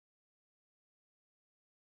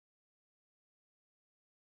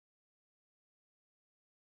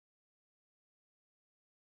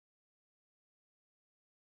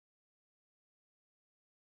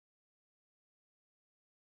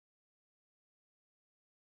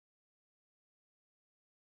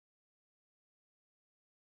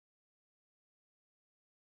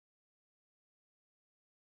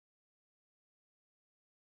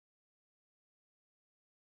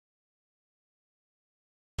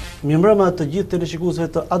Mirëmbrëma të gjithë teleshikuesve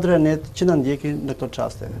të ADRIANet që na ndjekin në këto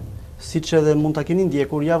çaste. Siç edhe mund ta keni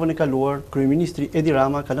ndjekur, javën e kaluar, kryeministri Edi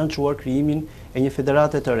Rama ka lançuar krijimin e një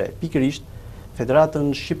federate të re, pikërisht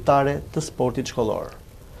Federatën Shqiptare të Sportit Shkollor.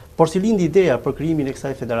 Por si lindi ideja për krijimin e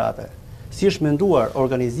kësaj federate? Si është menduar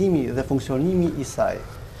organizimi dhe funksionimi i saj?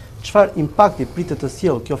 Çfarë impakti pritet të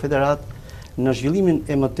sjellë kjo federatë në zhvillimin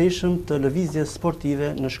e mëtejshëm të lëvizjes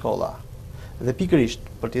sportive në shkolla? Dhe pikërisht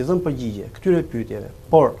për t'i dhënë përgjigje këtyre pyetjeve,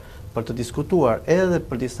 por për të diskutuar edhe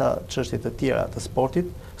për disa çështje të tjera të sportit,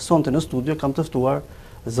 sonte në studio kam të ftuar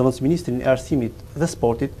zëvendësministrin e Arsimit dhe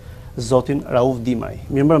Sportit, zotin RAUF DIMRAJ.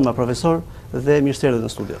 Mirëmbrëma profesor dhe mirë se erdhët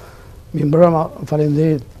në studio. Mirëmbrëma,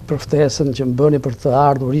 faleminderit për ftesën që më bëni për të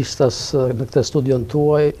ardhur ishtas në këtë studion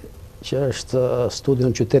tuaj, që është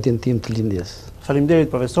studion qytetin tim të lindjes. Faleminderit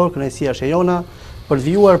profesor, kënaqësia është e jona për të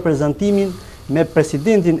vijuar prezantimin me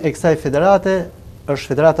presidentin e kësaj federate,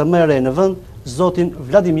 është federata më e re në vend, zotin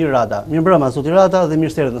VLADIMIR RADA. Mirëmbrëma zoti Rada dhe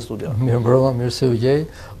mirë se erdhët në studio. Mirëmbrëma, mirë se u gjej.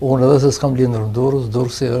 Unë edhe se s'kam lindur në Durrës,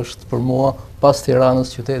 Durrësi është për mua pas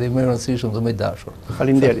Tiranës qyteti më i rëndësishëm dhe më i dashur.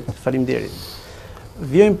 Faleminderit, faleminderit.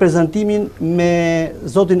 Vjojmë prezantimin me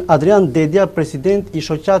zotin ADRIAN DEDJA, president i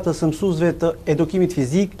shoqatës së mësuesve të edukimit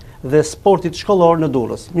fizik dhe sportit shkollor në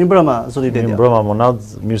Durrës. Mirëmbrëma zoti DEDJA. Mirëmbrëma MONAD,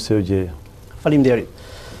 mirë se u gjej. Faleminderit.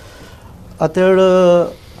 Atëherë,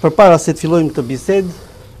 përpara se të fillojmë këtë bisedë,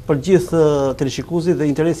 për gjithë teleshikuesit dhe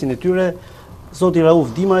interesin e tyre, zoti RAUF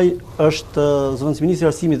DIMRAJ është zëvendësministri i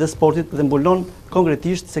Arsimit dhe Sportit dhe mbulon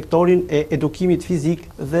konkretisht sektorin e edukimit fizik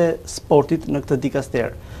dhe sportit në këtë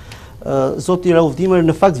dikaster. Zoti RAUF DIMRAJ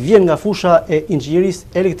në fakt vjen nga fusha e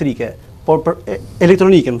inxhinierisë elektrike,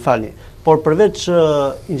 elektronike, më falni. Por përveç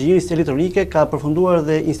inxhinierisë elektronike ka përfunduar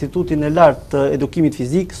dhe Institutin e Lartë të Edukimit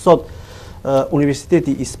Fizik, sot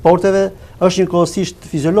Universiteti i Sporteve, është njëkohësisht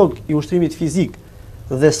fiziolog i ushtrimit fizik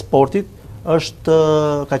dhe sportit,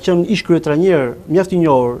 ka qenë ish kryetrajner mjaft i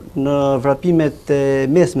njohur në vrapimet e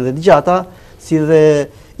mesme dhe të gjata, si dhe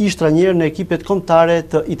ish trajner në ekipet kombëtare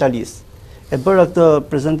të Italisë. E bëra këtë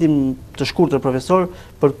prezantim të shkurtër profesor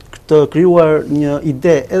për të krijuar një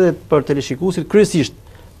ide edhe për teleshikuesit, kryesisht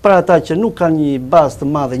për ata që nuk kanë një bazë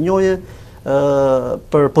të madhe njohje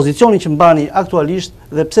për pozicionin që mbani aktualisht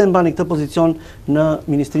dhe pse mbani këtë pozicion në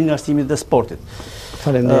Ministrinë e Arsimit dhe Sportit.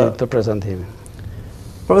 Faleminderit për prezantimin.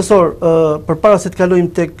 Profesor, përpara se të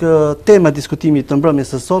kalojmë tek tema e diskutimit të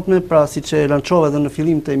mbrëmjes së sotme, pra siç e lançova edhe në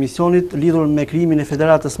fillim të emisionit, lidhur me krijimin e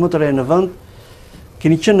federatës më të re në vend,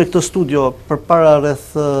 keni qenë në këtë studio përpara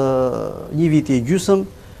rreth një viti e gjysmë,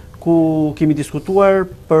 ku kemi diskutuar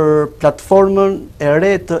për platformën e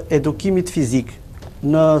re të edukimit fizik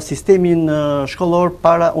në sistemin shkollor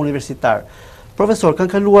para universitar. Profesor,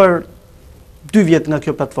 kanë kaluar 2 vjet nga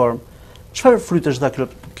kjo platformë. Çfarë frytesh dha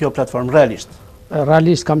kjo platformë realisht?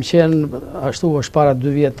 Realisht kam qenë ashtu është para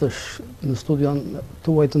 2 vjetësh në studion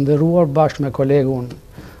tuaj të nderuar bashkë me kolegun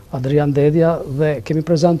ADRIAN DEDJA dhe kemi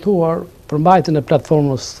prezantuar përmbajtjen e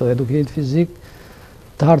platformës të edukimit fizik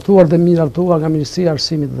të hartuar dhe miratuar nga Ministria e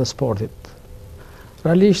Arsimit dhe Sportit.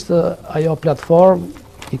 Realisht ajo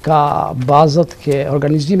platformë i ka bazat ke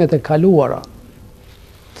organizimet e kaluara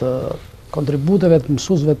të kontributeve të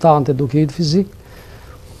mësuesve tanë të edukimit fizik,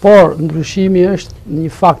 por ndryshimi është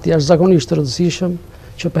një fakt jashtëzakonisht të rëndësishëm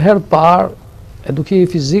që për herë të parë edukimi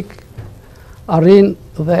fizik arrin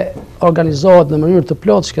dhe organizohet në mënyrë të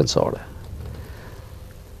plotë shkencore.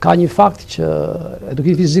 Ka një fakt që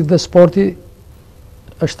edukimi fizik dhe sporti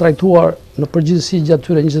është trajtuar në përgjithësi gjatë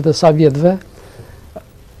tyre 20 e sa vjetëve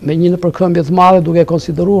me një përkëmbje të madhe duke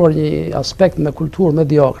konsideruar një aspekt me kulturë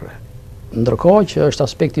mediokre. Ndërkohë që është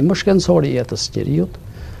aspekti më shkencor i jetës njeriut,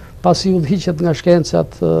 pasi udhëhiqet nga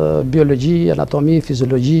shkencat biologji, anatomi,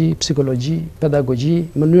 fiziologji, psikologji, pedagogji,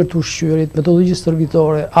 mënyrë të ushqyerit, metodologji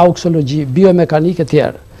stërvitore, auxologji, biomekanike e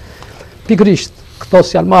tjerë. Pikërisht, këto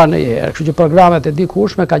si janë marrë ndonjëherë, kështu që programet e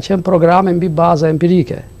dikushme ka qenë programe mbi baza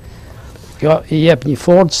empirike. Kjo i jep një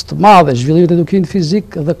forcë të madhe zhvillimit të edukimit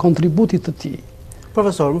fizik dhe kontributit të tij.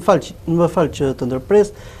 Profesor, më fal që të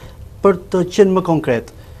ndërpres për të qenë më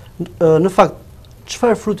konkret. Në fakt,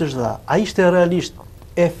 çfarë frytesh dha? A ishte realisht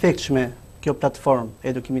efektshme kjo platformë e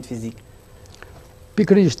edukimit fizik?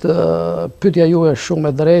 Pikërisht, pyetja juaj është shumë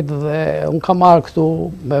e drejtë dhe unë kam marrë këtu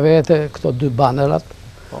me vete këto 2 banerat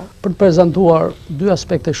për të prezantuar 2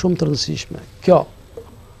 aspekte shumë të rëndësishme. Kjo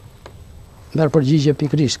merr përgjigje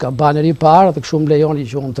pikërisht ka baneri i parë dhe kështu më lejoni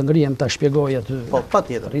që unë të ngrihem ta shpjegoj aty. Po,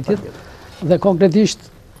 patjetër. Dhe konkretisht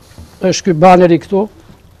është ky baneri këtu,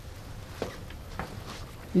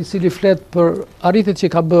 i cili flet për arritjet që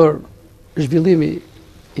ka bërë zhvillimi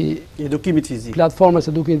i edukimit fizik, platformës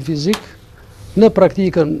edukimit fizik në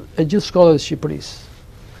praktikën e gjithë shkollave të Shqipërisë.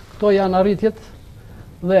 Këto janë arritjet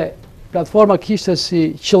Dhe platforma kishte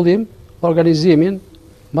si qëllim organizimin,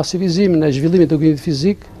 masivizimin e zhvillimit të edukumit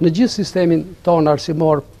fizik në gjithë sistemin tonë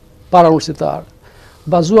arsimor parauniversitar,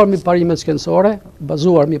 bazuar mbi parimet shkencore,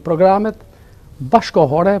 bazuar mbi programet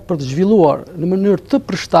bashkohore për të zhvilluar në mënyrë të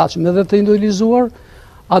përshtatshme dhe të individualizuar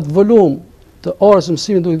atë volum të orës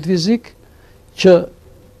mësimit të edukumit fizik që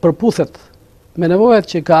përputhet me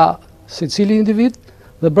nevojat që ka secili individ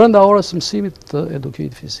dhe brenda orës mësimit të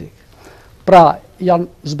edukimit fizik. Pra, janë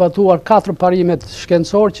zbatuar 4 parimet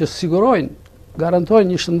shkencorë që sigurojnë, garantojnë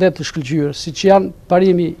një shëndet të shkëlqyer, siç janë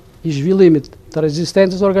parimi i zhvillimit të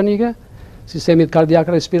rezistencës organike, sistemit kardiak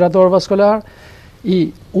respirator vaskular,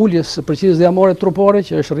 i uljes së përqindjes diamore trupore,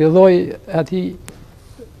 që është rrjedhoi atij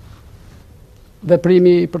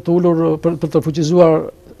veprimi për të ulur, për të fuqizuar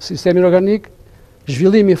sistemin organik,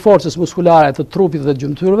 zhvillimi i forcës muskulare të trupit dhe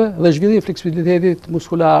gjymtyrëve dhe zhvillimi i fleksibilitetit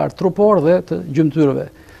muskular trupor dhe të gjymtyrëve.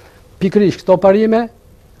 Pikërisht këto parime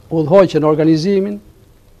udhëhoqen organizimin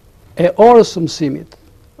e orës së mësimit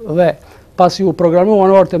dhe pasi u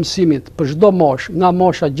programuan orët e mësimit për çdo moshë, nga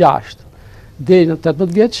mosha 6 deri në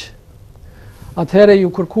 18 vjeç, atëherë ju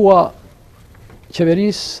kërkua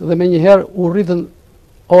qeverisë dhe menjëherë u rritën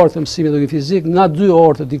orët e mësimit edukim fizik nga 2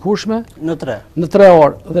 orë të dikushme në 3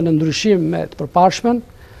 orë dhe në ndryshim me të përpashmen.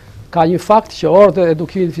 Ka një fakt që orët e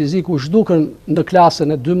edukimit fizik u zhdukën në klasën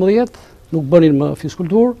e 12, nuk bënin më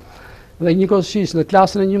fiskulturë, dhe njëkohësisht në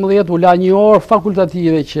klasën e 11 u la një orë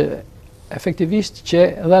fakultative që efektivisht që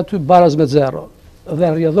edhe aty baraz me 0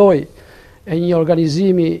 dhe rrjedhoi e një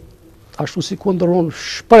organizimi ashtu si kundër unë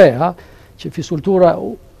shpreha që fiskultura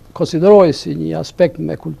konsideroi si një aspekt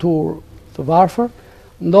me kulturë të varfër,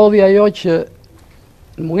 ndodhi ajo që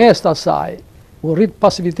në mungesë të asaj u rrit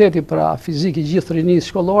pasiviteti pra fizik i gjithë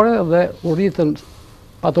rinisë shkollore dhe u rritën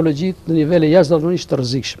patologjit në nivele jashtëzakonisht të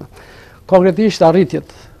rrezikshme. Konkretisht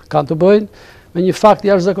arritjet kanë të bëjnë me një fakt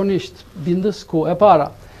jashtëzakonisht bindës, ku e para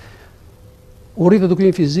u rrit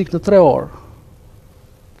edukimi fizik në 3 orë.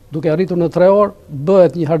 Duke arritur në 3 orë,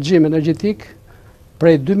 bëhet një harxhim energjetik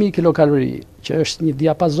prej 2000 kilokalori, që është një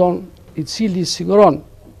diapazon i cili siguron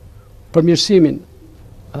përmirësimin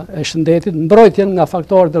e shëndetit, mbrojtjen nga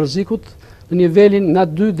faktorët e rrezikut në nivelin nga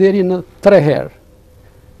 2 deri në 3 herë.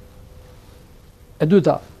 E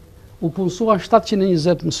dyta, u punësuan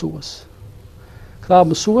 720 mësues. Këta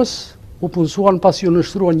mësues u punësuan pasi u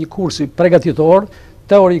nështruan një kursi përgatitor,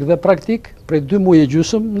 teorik dhe praktik, prej 2 muaj e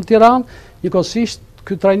gjysmë në Tiranë, njëkohësisht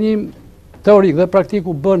ky trajnim teorik dhe praktik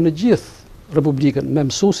u bën në gjithë Republikën me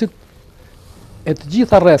mësuesit e të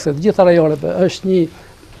gjitha rrethet, të gjitha rajonet. Është një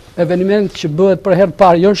eveniment që bëhet për herë të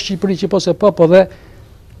parë, jo në Shqipëri që po dhe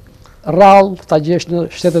rrallë ta gjesh në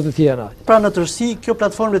shtetet e tjera. Pra në tërësi, kjo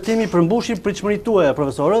platformë le temi përmbushi pritshmëritë tuaja,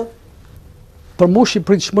 profesorë? Përmbushi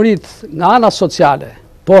pritshmëritë nga ana sociale,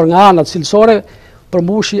 por nga ana cilësore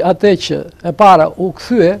përmbushi atë që e para u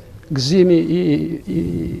kthye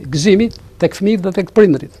gëzimi tek fëmijët dhe tek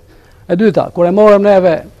prindërit. E dyta, kur e morëm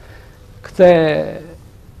neve këtë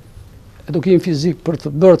edukim fizik për të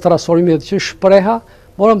bërë transformimet që shpreha,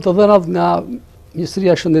 morëm të dhënat nga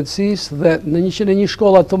Ministria e Shëndetësisë dhe në 101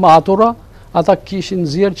 shkolla të matura, ata kishin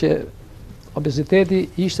nxjerrë që obeziteti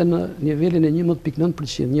ishte në nivelin e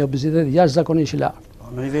 11.9%, një obezitet jashtëzakonisht i lartë.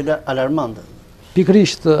 Në nivel alarmante.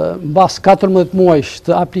 Pikërisht mbas 14 muajsh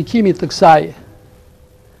të aplikimit të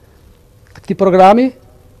këtij programi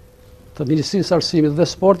të Ministrisë së Arsimit dhe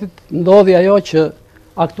Sportit, ndodhi ajo që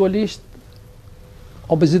aktualisht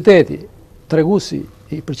obeziteti, treguesi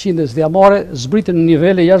i përqindjes diamore, zbritën në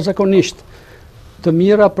nivele jashtëzakonisht të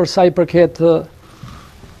mira për sa i përket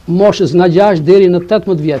moshës nga 6 deri në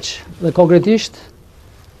 18 vjeç. Dhe konkretisht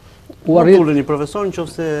u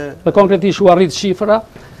arrit shifra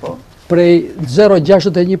prej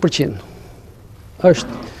 0,61%.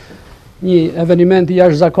 Është një eveniment i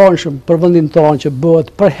jashtëzakonshëm për vendin tonë që bëhet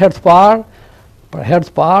për herë të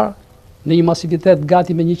parë në një masivitet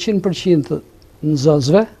gati me 100% të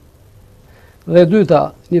nxënësve. Dhe e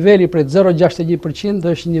dyta, niveli prej 0,61%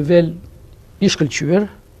 është një nivel i shkëlqyer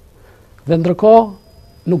dhe ndërkohë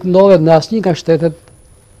nuk ndodhet në asnjë nga shtetet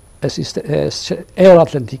e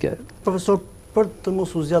euroatlantike. Profesor, për të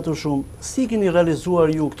mos u zgjatur shumë, si keni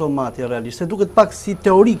realizuar ju këto matje realisht? Se duket pak si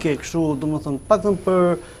teorike kështu, domethënë paktën për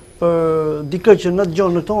dikë që na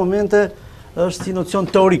dëgjon në këto momente është si nocion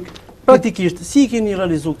teorik. Praktikisht, si keni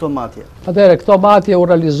realizuar këto matje? Atëherë, këto matje u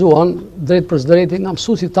realizuan drejt për drejt nga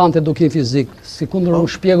mësuesit tanë të edukim fizik, sikundër u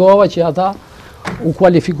shpjegova që ata u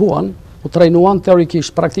kualifikuan, u trajnuan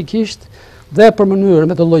teorikisht, praktikisht dhe për mënyrë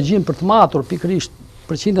metodologjin për të matur pikërisht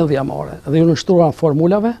përqindjen diamore dhe u nështruan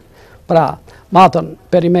formulave, pra matën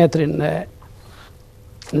perimetrin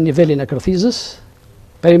në nivelin e kërthizës,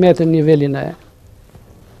 perimetrin në nivelin e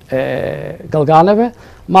e galganeve,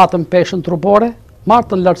 matën peshën trupore,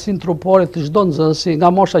 matën lartësinë trupore të çdo nxënësi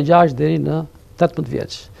nga mosha 6 deri në 18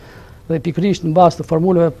 vjeç. Dhe pikërisht në bazë të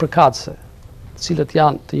formulave përkatëse, të cilët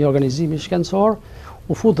janë të një organizimi shkencor,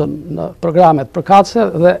 u futën në programet përkatëse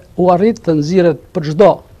dhe u arrit të nxirret për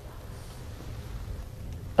çdo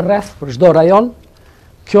rreth, për çdo rajon.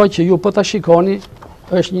 Kjo që ju po ta shikoni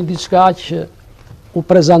është një diçka që u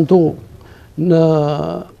prezantu në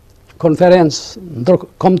konferencë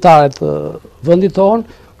ndërkombëtare të vendit tonë,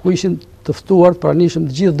 ku ishin të ftuar pranishëm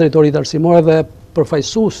të gjithë drejtoritë arsimore dhe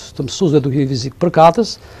përfaqësues të mësuesve edukimi fizik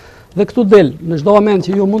përkatës, dhe këtu del në çdo moment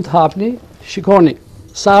që ju mund të hapni, shikoni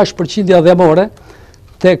sa është përqindja dhemore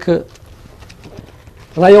tek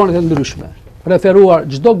rajonet e ndryshme, preferuar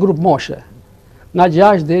çdo grup moshe, nga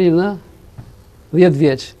 6 deri në 10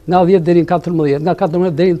 vjeç, nga 10 deri në 14, nga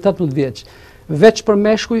 14 deri në 18 vjeç, veç për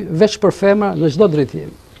meshkuj, veç për femra në çdo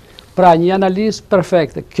drejtim. Pra një analizë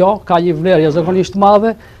perfekte. Kjo ka një vlerë jashtëzakonisht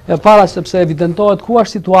madhe, e para sepse evidentohet ku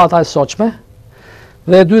është situata e sotshme,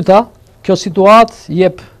 dhe e dyta, kjo situatë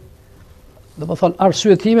jep, domethënë,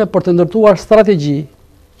 arsyetime për të ndërtuar strategji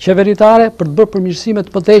qeveritare për të bërë përmirësime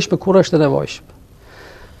të mëtejshme kur është e nevojshme.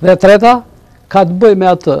 Dhe e treta, ka të bëjë me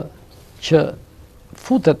atë që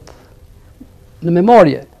futet në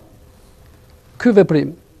memorje ky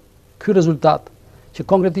veprim, ky rezultat, që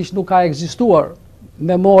konkretisht nuk ka ekzistuar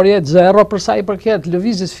memorje zero për sa i përket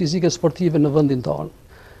lëvizjes fizike sportive në vendin tonë.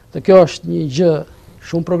 Dhe kjo është një gjë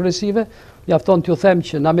shumë progresive. Mjafton t'ju them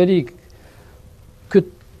që në Amerikë ky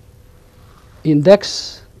indeks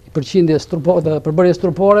i përqindjes dhe përbërjes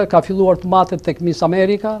trupore ka filluar të matet tek Miss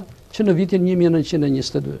Amerika që në vitin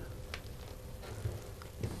 1922.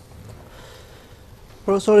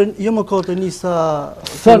 Profesorin, jo më kohë të nisa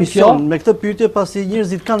emision me këtë pyetje, pasi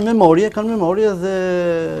njerëzit kanë memorje dhe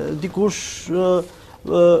dikush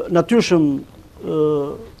natyrshëm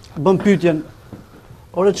bën pyetjen,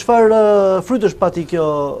 ore çfarë frytësh pati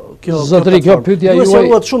kjo Zotëri, kjo pyetja juaj.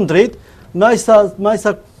 Duhet të shumë drejt, me aq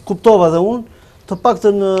sa kuptova dhe unë, të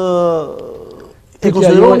paktën e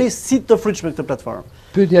konsideroni si të frytshme këtë platformë.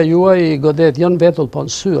 Pyetja juaj godet jo në vetull, po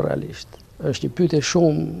në sy realisht. Është një pyetje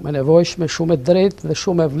shumë e nevojshme, shumë e drejtë dhe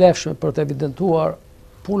shumë e vlefshme për të evidentuar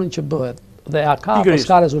punën që bëhet dhe a ka apo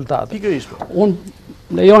s'ka rezultate. Pikërisht.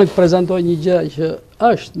 Unë lejoni të prezantoj një gjë që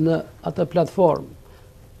është në atë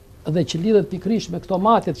platformë dhe që lidhet pikërisht me këto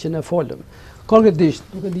matjet që ne folëm. Konkretisht,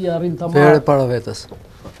 nuk e di arrim ta marr. Vere para vetes.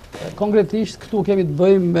 Konkretisht këtu kemi të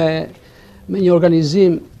bëjmë me një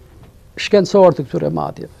organizim shkencor të këtyre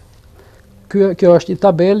matjeve. Kjo është një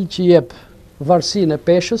tabel që jep varësinë e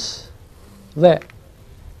peshës dhe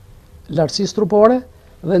lartësisë trupore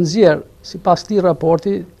dhe nxjerr sipas këtij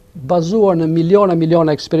raporti, bazuar në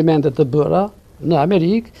miliona eksperimente të bëra në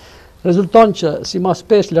Amerikë, rezulton që sipas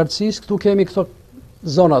peshë lartësisë këtu kemi këto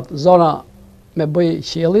zonat, zona me bëj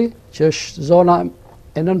qielli, që është zona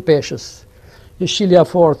e nën peshës, jeshilja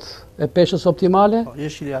fort e peshës optimale,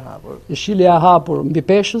 jeshilja e hapur mbi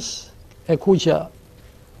peshës, e kuqja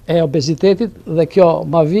e obezitetit dhe kjo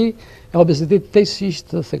mavi e obezitetit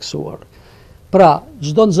tejsisht të theksuar. Pra,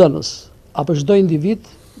 çdo nxënës apo çdo individ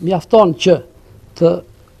mjafton që të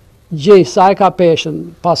gjej sa e ka peshën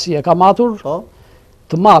pasi e ka matur,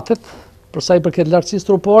 të matet për sa i përket lartësisë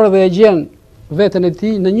trupore dhe e gjen veten e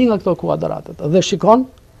tij në një nga këto kuadratet dhe shikon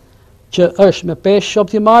që është me peshë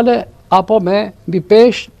optimale apo me mbi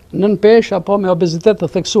peshë, nën peshë apo me obezitet të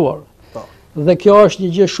theksuar. Dhe kjo është një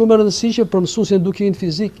gjë shumë e rëndësishme për mësuesin e edukimit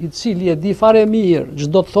fizik, i cili e di fare mirë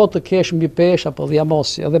çdo të thotë të kesh mbi peshë apo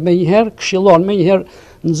dhiamosje, dhe menjëherë këshillon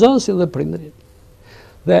menjëherë nxënësin dhe prindërin.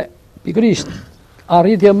 Dhe pikërisht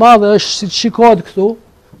arritje e madhe është, siç shikohet këtu,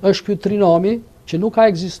 është ky trinomi që nuk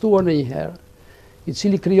ka ekzistuar ndonjëherë, i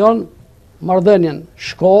cili krijon marrëdhënien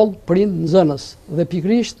shkollë, prind, nxënës, dhe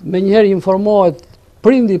pikërisht menjëherë informohet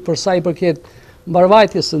prindi për sa i përket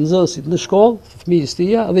mbarvajtjes së nxënësit në shkollë, fëmijës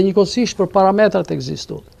tij, dhe njëkohësisht për parametrat e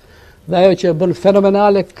ekzistuar. Dhe ajo që e bën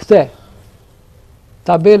fenomenale këtë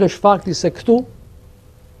tabelë është fakti se këtu,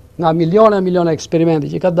 nga miliona eksperimente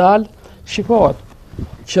që ka dalë, shikohet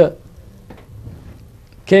që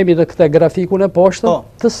kemi në këtë grafikun e poshtë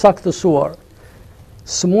të saktësuar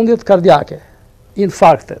sëmundjet kardiake,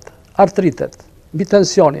 infarktet, artritet, mbi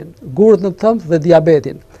tensionin, gurët në tëmbë dhe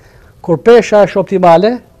diabetin. Kur pesha është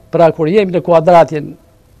optimale, pra kur jemi në kuadratjen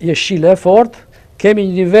jeshile e fort, kemi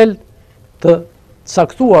një nivel të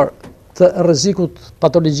caktuar të rrezikut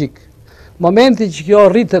patologjik. Momenti që kjo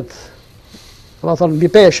rritet, mbi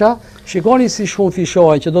pesha, shikoni si shumë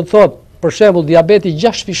fishohen, që do të thotë, për shembull, diabeti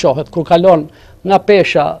 6 fishohet kur kalon nga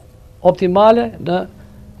pesha optimale në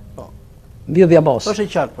mbi dhiamos. Është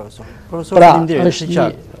e qartë, profesor. Pra, është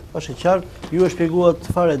është e qartë, ju e shpjeguat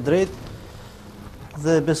fare drejt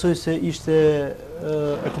dhe besoj se ishte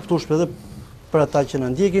e kuptueshme edhe për ata që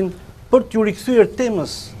na ndjekin, për t'ju rikthyer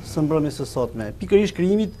temës së mbrëmjes së sotme, pikërisht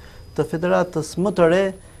krijimit të federatës më të re,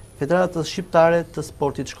 Federatës Shqiptare të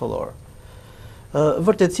Sportit Shkollor.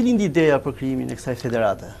 Vërtet, cili ndi ideja për krijimin e kësaj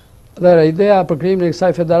federate? Ideja për krijimin e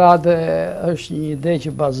kësaj federate është një ide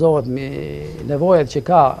që bazohet mbi nevojat që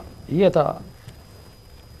ka jeta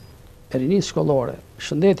e rinisë shkollore,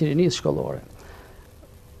 shëndeti i rinisë shkollore.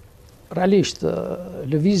 Realisht,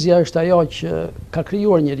 lëvizja është ajo që ka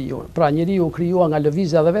krijuar njeriu. Pra, njeriu krijua nga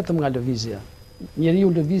lëvizja dhe vetëm nga lëvizja.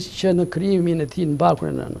 Njeriu lëviz që në krijimin e tij në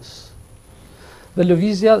barkun e nënës. Dhe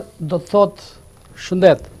lëvizja do të thotë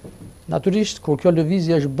shëndet. Natyrisht, kur kjo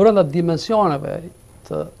lëvizje është brenda dimensioneve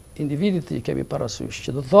të individit i kemi parasysh,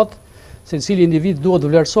 që do të thotë se cili individ duhet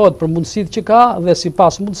të vlerësohet për mundësitë që ka dhe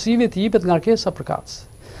sipas mundësive të jepet ngarkesa përkatës.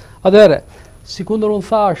 Atëherë, sikundër unë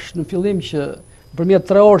thash në fillim që përmjet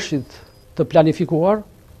 3 orëshit të planifikuar,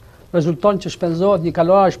 rezulton që shpenzohet një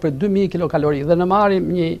kalorazh për 2000 kilokalori dhe ne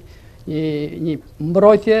marrim një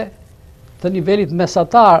mbrojtje të nivelit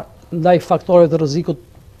mesatar ndaj faktorëve të rrezikut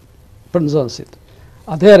për nxënësit.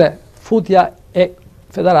 Atëherë, futja e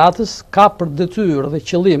federatës ka për detyrë dhe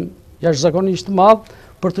qëllim jashtëzakonisht të madh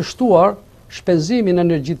për të shtuar shpenzimin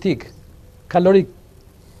energjetik kalorik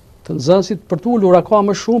të nxënësit për të ulur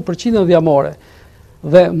akoma më shumë përqindjen dhjamore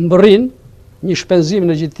dhe mbërrin një shpenzim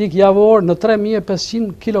energjetik javor në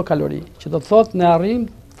 3500 kilokalori, që do të thotë ne arrim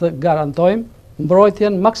të garantojmë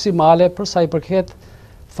mbrojtjen maksimale për sa i përket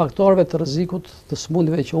faktorëve të rrezikut të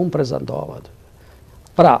smundjeve që unë prezantova.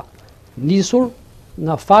 Pra, nisur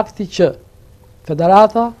nga fakti që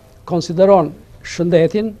federata konsideron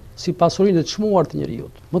shëndetin si pasurinë e çmuar të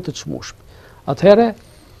njerëzit, më të çmueshme. Atëherë,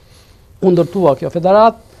 u ndërtua kjo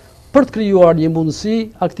federat për të krijuar një mundësi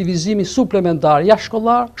aktivizimi suplementar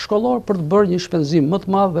shkollor për të bërë një shpenzim më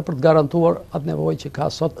të madh dhe për të garantuar atë nevojë që ka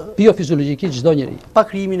sot biofiziologjikisht çdo njeri. Pa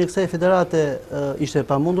krijimin e kësaj federate ishte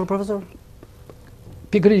pamundur, profesor?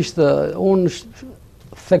 Pikërisht, unë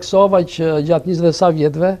theksova që gjatë 20 sa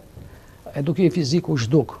vjetëve edukimi fizik u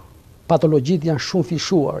zhduk. Patologjit janë shumë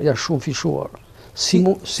fishuar.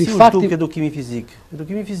 Si fakti edukimi fizik?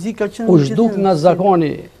 Edukimi fizik ka qenë u zhduk nga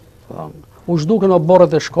zakoni, u zhduk në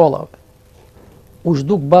oborret e shkollave, u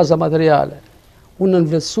zhduk baza materiale. Unë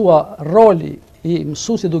nënvlerësua roli i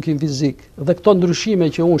mësuesit edukim fizik dhe këto ndryshime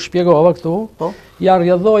që unë shpjegova këtu, janë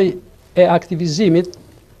rrjedhoj e aktivizimit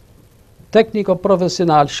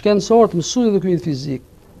tekniko-profesional, shkencor të mësuesit edukimit fizik,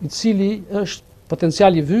 i cili është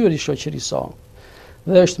potencial i vyer i shoqërisë sonë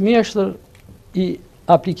dhe është mjeshtër i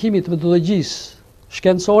aplikimit të metodologjisë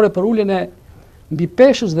shkencore për uljen e mbi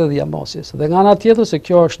peshës dhe dhjamosjes. Dhe nga ana tjetër, se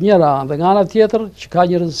kjo është një anë, dhe nga ana tjetër që ka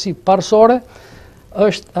një rëndësi parësore,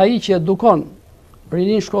 është ai që edukon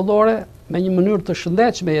rinin shkollore me një mënyrë të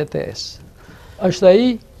shëndetshme jetesë. Është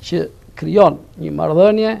ai që krijon një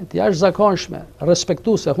marrëdhënie të jashtëzakonshme,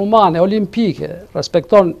 respektuese, humane, olimpike,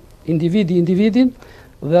 respekton individin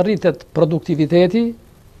dhe rritet produktiviteti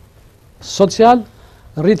social,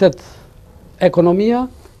 rritet ekonomia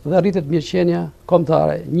dhe rritet mirëqenia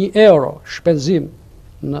kombëtare. 1 euro shpenzim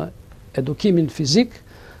në edukimin fizik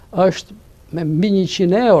është me mbi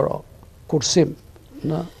 100 euro kursim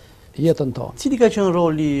në jetën tonë. Cili ka qenë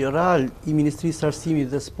roli real i Ministrisë së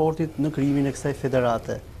Arsimit dhe Sportit në krijimin e kësaj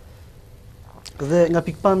federate? Dhe nga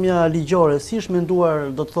pikpamja ligjore, si është menduar,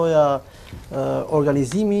 do të thoja,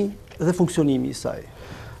 organizimi dhe funksionimi i saj?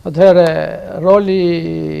 Atëherë, roli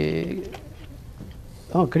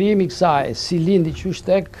krijimi i kësaj, si lindi qysh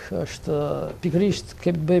tek, është pikërisht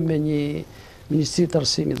kemi bëjmë me një Ministri të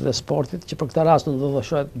Arsimit dhe Sportit, që për këtë rast do të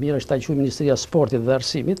shohet mirë është ta quajmë Ministria e Sportit dhe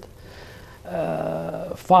Arsimit,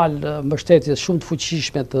 falë mbështetjes shumë të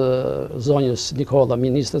fuqishme të zonjës Nikola,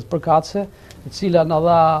 ministres përkatëse, e cila na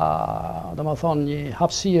dha, domethënë, një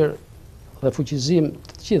hapësirë dhe fuqizim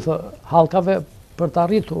të gjithë hallkave për të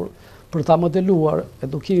arritur, për ta modeluar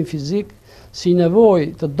edukimin fizik si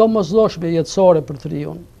nevojë të domosdoshme jetësore për të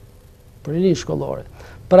riun, për rinin shkollore.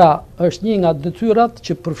 Pra, është një nga detyrat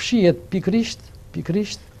që përfshihet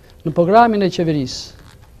pikërisht në programin e qeverisë,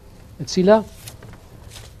 e cila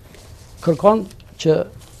kërkon që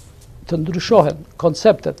të ndryshohen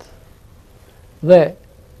konceptet dhe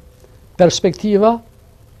perspektiva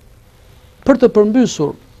për të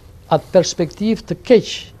përmbysur atë perspektivë të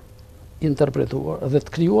keq interpretuar dhe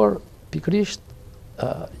të krijuar pikërisht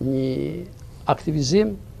një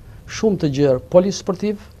aktivizim shumë të gjerë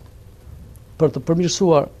polisportiv për të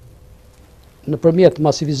përmirësuar nëpërmjet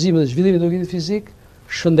masivizimit dhe zhvillimit të edukimit fizik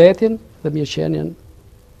shëndetin dhe mirëqenien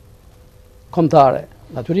kombëtare.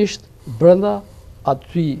 Natyrisht, brenda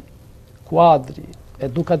aty kuadri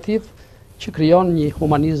edukativ që krijon një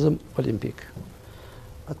humanizëm olimpik.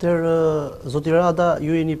 Atëherë, zoti Rada,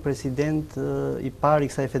 ju jeni president i parë i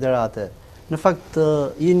kësaj federate. Në fakt,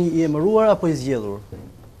 jeni i emëruar apo i zgjedhur?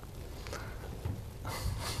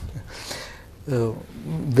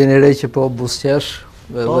 Vini re që po buzqesh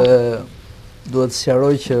dhe duhet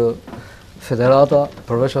sqaroj që federata,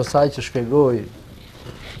 përveç asaj që shpjegoi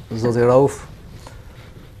zoti Rauf,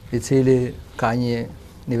 i cili ka një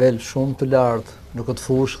nivel shumë të lartë në këtë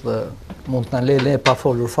fushë dhe mund të na lejë pa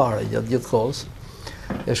folur fare gjatë gjithë kohës,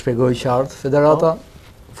 e shpjegoi qartë, federata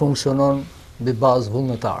funksionon mbi bazë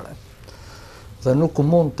vullnetare. Dhe nuk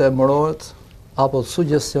mund të emërohet, apo të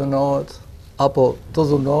suggestionohet, apo të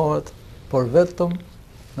dhunohet, por vetëm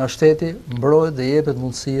nga shteti mbrohet dhe jepet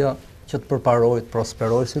mundësia që të përparojë, të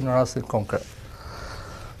prosperojë si në rastin konkret.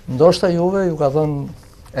 Ndoshta juve ju ka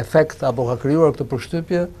dhënë efekt apo ka krijuar këtë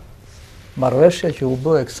përshtypje marrëveshja që u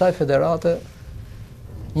bë e kësaj federate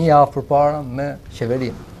një javë përpara me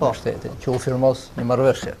qeverinë e shtetit, që u firmos një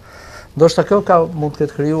marrëveshje. Ndoshta kjo mund të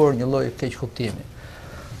ketë krijuar një lloj keqkuptimi.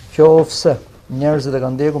 Qofse njerëzit e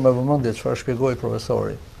kanë ndjekur me vëmendje çfarë shpjegoi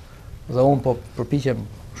profesori, dhe unë po përpiqem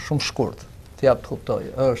shumë shkurt të jap të kuptoj,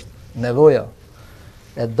 është nevoja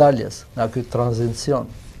e daljes nga ky tranzicion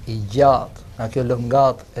i gjatë, nga kjo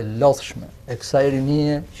lëngat e lodhshme e kësaj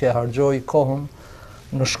rinie që e harxhoi kohën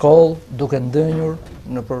në shkollë duke ndënjur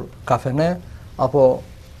në për kafene apo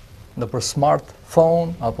në për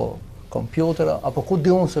smartphone apo kompjutera apo ku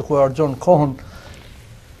di unë se ku harxhon kohën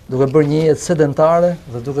duke bërë një jetë sedentare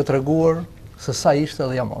dhe duke treguar se sa ishte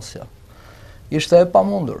dhe jamosja. Ishte e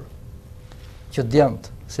pamundur që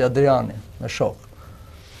djemtë si Adriani me shok,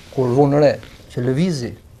 kur vunë re, që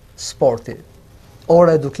lëvizi sporti,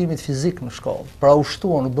 ora edukimit fizik në shkollë, pra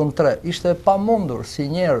ushtuan, u bën 3, ishte e pamundur si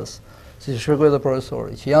njerëz, si që shpjegoi dhe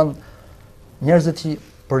profesori, që janë njerëzit që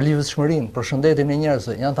për livëzshmërinë, për shëndetin e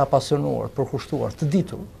njerëzve, janë të apasionuar, për kushtuar, të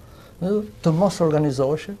ditur, të mos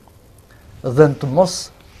organizoheshin dhe të mos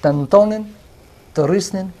tentonin të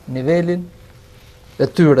rrisnin nivelin e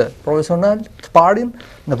tyre profesional të parin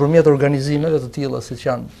nëpërmjet organizimeve të tilla siç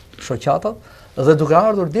janë shoqatat dhe duke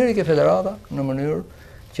ardhur deri ke federata në mënyrë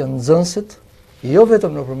që nxënësit jo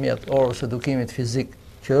vetëm nëpërmjet orës edukimit fizik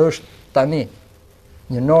që është tani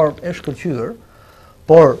një normë e shkëlqyer,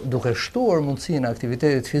 por duke shtuar mundësinë e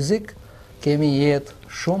aktivitetit fizik, kemi një jetë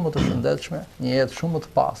shumë më të shëndetshme, një jetë shumë më të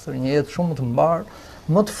pastër, një jetë shumë më të mbar,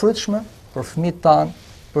 më të frytshme për fëmijët tanë,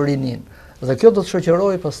 për rinin. Dhe kjo do të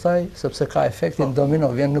shoqërojë pastaj sepse ka efektin domino,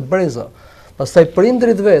 vjen në breza. Pastaj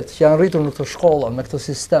prindrit vetë që janë rritur në këtë shkolla me këtë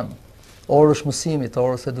sistem, orësh mësimit,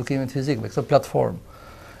 orës edukimit fizik, me këtë platformë,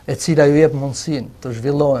 e cila ju jep mundësinë të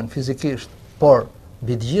zhvillohen fizikisht, por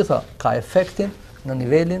mbi të gjitha ka efektin në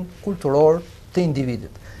nivelin kulturor të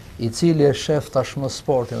individit, i cili e shef tashmë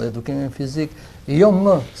sportin dhe edukimin fizik, jo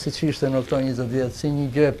më siç ishte në këto 20 vjet, si një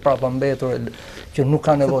gjë prapambetur që nuk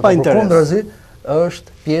ka nevojë, përkundrazi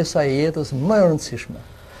është pjesa e jetës më e rëndësishme.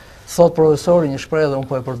 Thot profesori një shprehje dhe unë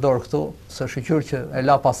po e përdor këtu, se shqyr që e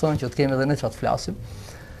la pa thënë që të kemi edhe ne çfarë të flasim.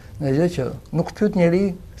 Në gjë që nuk pyet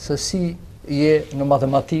njeri se si je në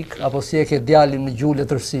matematik apo si e ke djalin në gjuhë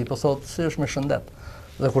letërsi, po thot si është me shëndet.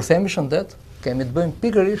 Dhe kur themi shëndet, kemi të bëjmë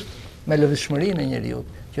pikërisht me lëvizshmërinë e njeriu,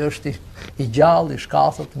 që është i gjallë, i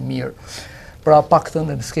shkathët, mirë. Pra pak të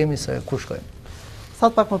ndër skemi se ku shkojmë.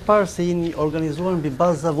 Thatë pak më parë se jeni organizuar mbi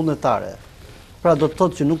baza vullnetare. Pra do të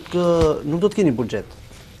thotë që nuk do të keni buxhet.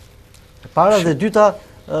 E para dhe dyta,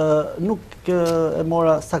 nuk e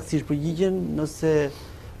mora saktësisht përgjigjen nëse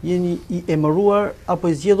jeni i emëruar apo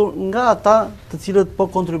i zgjedhur nga ata të cilët po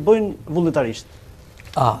kontribuojnë vullnetarisht.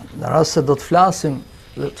 Në rast se do të flasim,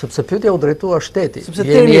 sepse pyetja u drejtua shteti, sepse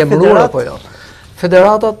jeni i emëruar apo jo.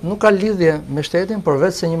 Federatat nuk ka lidhje me shtetin,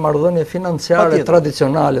 përveç se një marrëdhënie financiare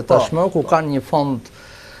tradicionale tashmë ku kanë një fond,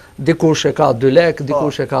 dikush e ka 2 lek,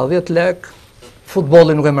 dikush e ka 10 lek.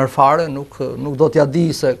 Futbolli nuk e merr fare, nuk do t'ja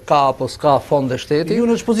di se ka apo s'ka fonde shteti. Ju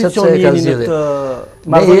në çpozicion jeni në këtë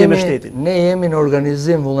marrëdhënie me shtetin. Ne jemi në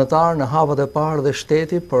organizim vullnetar në hapat e parë dhe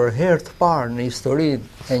shteti për herë të parë në historinë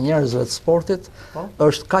e njerëzve të sportit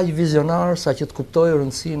është kaq vizionar sa që të kuptojë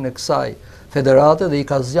rëndësinë e kësaj federate dhe i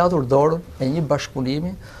ka zgjatur dorën e një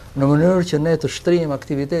bashkëpunimi në mënyrë që ne të shtrijmë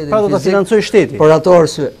aktivitetin fizik. Pra do ta financojë shteti. Për ato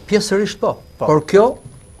arsye, pjesërisht po. Por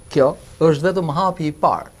kjo është vetëm hapi i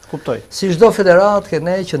parë. Kuptoj. Si çdo federat ke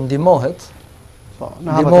ne që ndihmohet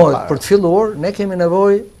për të filluar, ne kemi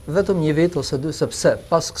nevojë vetëm një vit ose 2, sepse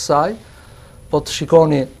pas kësaj, po të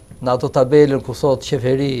shikoni në ato tabelën ku thotë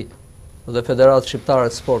qeveri dhe Federatë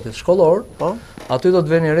Shqiptare të Sportit Shkollor, aty do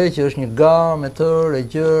të veni re që është një gamë e tërë, e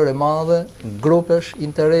gjerë, e madhe, grupesh,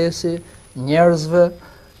 interesi, njerëzve,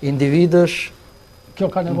 individësh, Kjo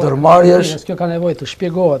ka ndërmarrjesh. Kjo ka nevojë të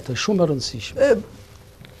shpjegohet, është shumë e rëndësishme.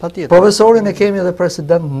 Patjetër. Profesorin e kemi edhe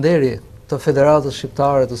president nderi të Federatës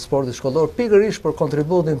Shqiptare të Sportit Shkollor, pikërisht për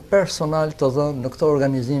kontributin personal të dhënë në këto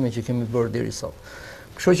organizime që kemi bërë deri sot.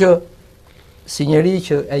 Kështu që si njeri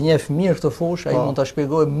që e njeh mirë këtë fushë, ai mund ta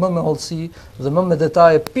shpjegojë më me hollësi dhe më me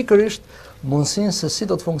detaje pikërisht mundësinë se si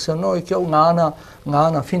do të funksionojë kjo nga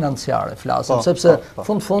ana financiare, flasim, sepse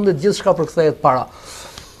fundit gjithçka përkthehet para.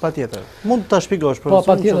 Patjetër. Mund ta shpjegosh për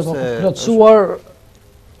patjetër, plotësuar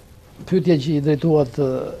pyetja që i drejtohet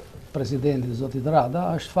presidentit zotit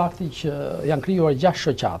Rada është fakti që janë krijuar 6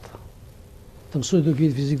 shoqata të mësuesit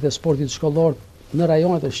edukimit fizik dhe sportit shkollor në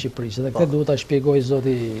rajonet e Shqipërisë, dhe këtë duhet ta shpjegoj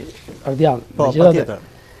zoti Ardian.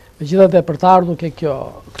 Megjithatë, për të ardhur ke kjo,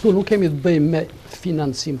 këtu nuk kemi të bëjmë me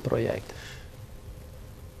financim projektesh.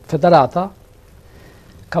 Federata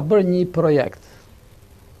ka bërë një projekt.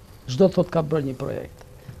 Çdo thot ka bërë një projekt.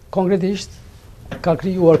 Konkretisht ka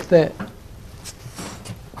krijuar këtë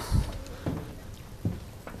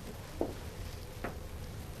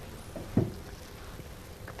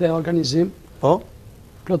organizim,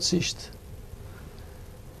 plotësisht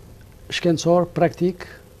shkencor, praktik,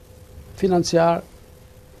 financiar,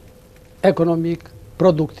 ekonomik,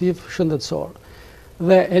 produktiv, shëndetësor.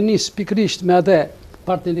 Dhe e nis pikërisht me atë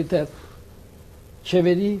partneritet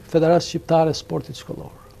qeveri Federatës Shqiptare Sportit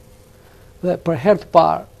Shkollor. Dhe për herë të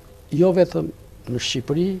parë, jo vetëm në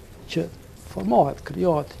Shqipëri, që formohet,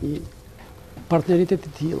 krijohet një partneritet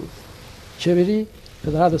i tillë, qeveri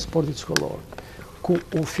Federatës Sportit Shkollor, ku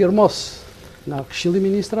u firmos nga Këshilli i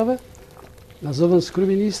Ministrave, nga zëvendës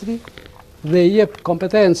kryeministri, dhe i jep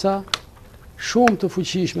kompetenca shumë të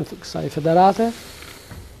fuqishme të kësaj federate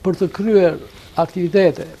për të kryer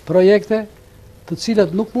aktivitete, projekte, të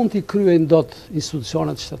cilat nuk mund t'i kryejnë dot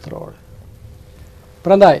institucionet shtetërore.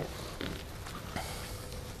 Prandaj,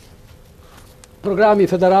 programi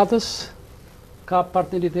i federatës ka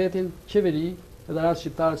partneritetin qeveri Federatës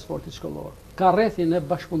Shqiptare të Sportit Shkollor. Ka rrethin e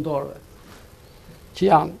bashkëpunëtorëve, që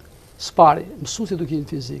janë spari, mësuesit edukimit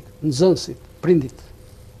fizik, nxënësit, prindit,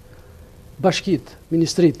 bashkit,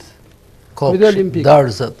 ministrit, Komitetë Olimpik,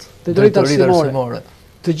 darzët, drejtoritë arsimore,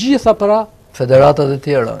 të gjitha para federatat e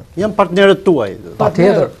tjera. Janë partnerët tuaj.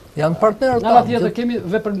 Patjetër, janë partnerët tanë. Nga tjetër kemi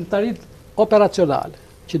veprimtarit operacionale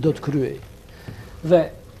që do të kryej. Dhe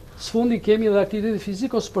sfundi kemi edhe aktiviteti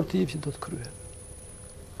fiziko-sportiv që do të kryej.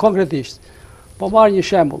 Konkretisht, po marr një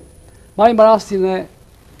shembull. Marrim rastin e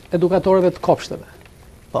edukatorëve të kopshteve.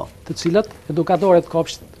 Të cilat edukatorët të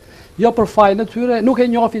kopshtit, jo për fajin e tyre, nuk e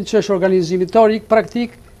njohin që është organizimi teorik,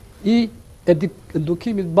 praktik i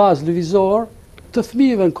edukimit bazë lëvizor të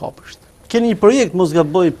fëmijëve në kopsht. Keni një projekt mos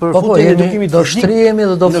gaboj për futjen e edukimit fizik. Do shtrihemi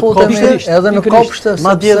dhe do futemi edhe në kopshte,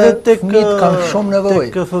 madje edhe tek fëmijët kanë shumë nevojë.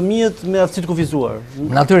 Tek fëmijët me aftësi të kufizuar.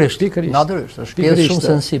 Natyrisht, është pjesë shumë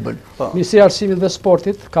sensibël. Ministria e Arsimit dhe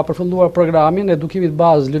Sportit ka përfunduar programin e edukimit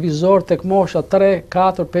bazë lëvizor tek mosha 3,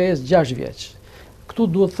 4, 5, 6 vjeç. Këtu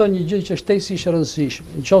duhet thënë një gjë që është tejsisht e rëndësishme.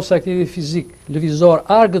 Nëse aktiviteti fizik lëvizor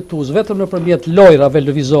argëtues vetëm nëpërmjet lojrave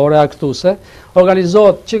lëvizore argëtuese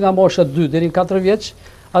organizohet që nga mosha 2 deri në 4 vjeç,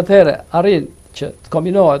 atëherë arrin që të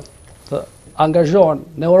kombinohet, të angazhohen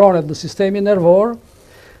neuronet në sistemin nervor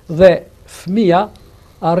dhe fëmia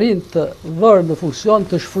arrin të vërë në funksion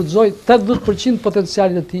të shfrytëzojë 80%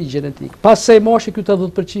 potencialin e tij gjenetik. Pas kësaj moshe ky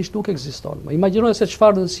 80% nuk ekziston. Imagjinoni se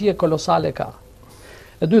çfarë rëndësie kolosale ka.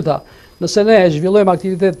 E dyta, nëse ne zhvillojmë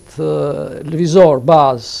aktivitet lëvizor,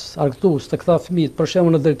 bazë, argëtues të këta fëmijë, për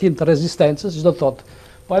shembull në drejtim të rezistencës, çdo thotë,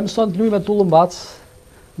 po ai mëson të luajë me tullumbac,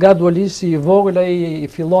 gradualisht i vogël ai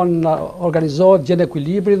fillon të organizohet, gjen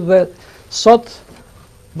ekuilibrin dhe sot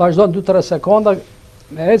vazhdon 2-3 sekonda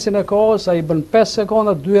me ecjen e kohës, ai bën 5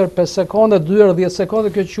 sekonda, 2 herë 5 sekonda, 2 herë 10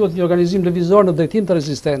 sekonda, kjo quhet një organizim lëvizor në drejtim të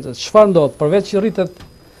rezistencës. Çfarë ndodh? Përveç që rritet,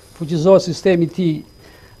 fuqizohet sistemi i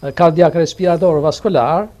tij kardiak, respirator,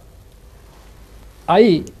 vaskular,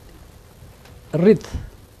 ai rrit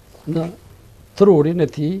në trurin e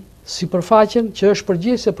tij sipërfaqen që është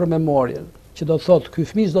përgjegjëse për memorien, që do të thotë ky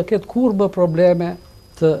fëmijë s'do ketë kurrë më probleme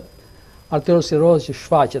të arterioskllerozës që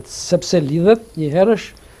shfaqet, sepse lidhet një herësh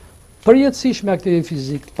përjetësisht me aktivitet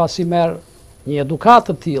fizik, pasi merr një edukat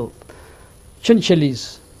të tillë që në qeliz,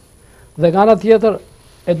 dhe nga ana tjetër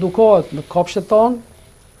edukohet në kopshtet tonë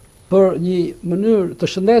për një mënyrë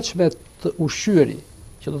të shëndetshme të ushqyeri,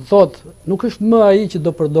 që do të thotë nuk është më ai që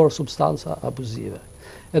do përdor substanca abuzive.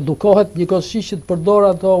 Edukohet njëkohësisht që të përdor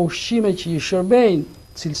ato ushqime që i shërbejnë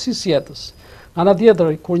cilësisë jetës. Ana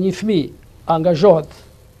tjetër, kur një fëmijë angazhohet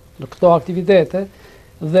në këto aktivitete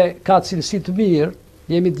dhe ka cilësi të mirë,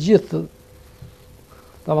 jemi të gjithë,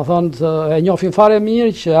 domethënë e njohim fare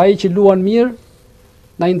mirë që ai që luan mirë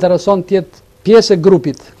na intereson të jetë pjesë e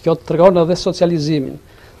grupit, kjo të tregon edhe socializimin.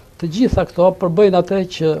 Të gjitha këto përbëjnë atë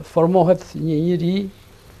që formohet një njeri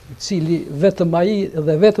i cili vetëm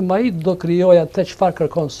ai do krijojë atë çfarë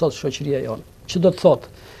kërkon sot shoqëria jonë. Që do të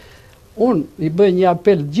thotë, unë i bëj një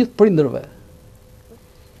apel gjithë prindërve,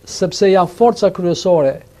 sepse janë forca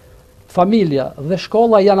kryesore, familja dhe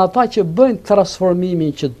shkolla janë ata që bëjnë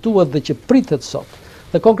transformimin që duhet dhe që pritet sot.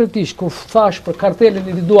 Dhe konkretisht, kur thash për kartelin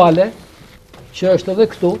individuale, që është edhe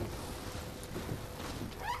këtu,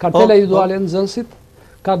 kartela individuale e nxënësit,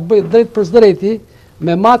 ka të bëjë drejt për drejti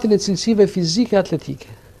me matjen e cilësive fizike e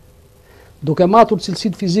atletike. Duke matur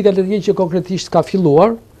cilësitë fizike atletike që konkretisht ka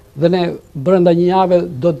filluar, dhe ne brenda një jave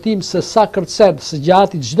do të dimë se sa kërcen së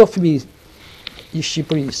gjati çdo fëmijë i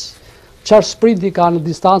Shqipërisë, çfarë sprinti ka në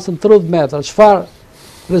distancën 30 metra, çfarë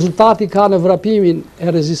rezultati ka në vrapimin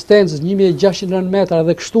e rezistencës 1600 metra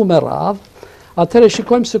dhe kështu me radhë, atëherë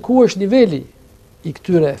shikojmë se ku është niveli i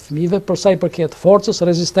këtyre fëmijëve për sa i përket forcës,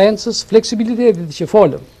 rezistencës, fleksibilitetit që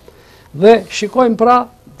folëm. Dhe shikojmë pra,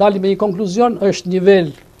 dalim me një konkluzion, është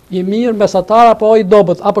nivel i mirë, mesatar apo i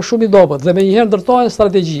dobët, apo shumë i dobët, dhe me njëherë ndërtohen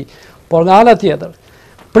strategji. Por nga ana tjetër,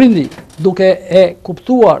 prindi, duke e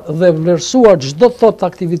kuptuar dhe vlerësuar çdo thot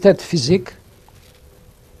aktivitet fizik,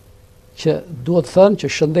 që duhet thënë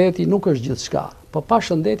që shëndeti nuk është gjithçka, po pa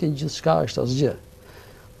shëndetin gjithçka është asgjë.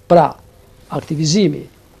 Pra, aktivizimi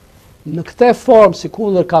në këtë formë si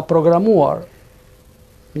kundër ka programuar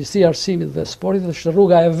Ministria e Arsimit dhe Sportit është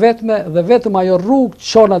rruga e vetme dhe vetëm ajo rrugë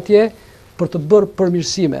çon atje për të bërë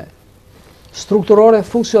përmirësime strukturore,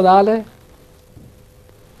 funksionale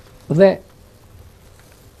dhe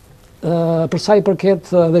për sa i përket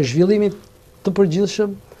dhe zhvillimit të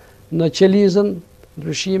përgjithshëm në qelizën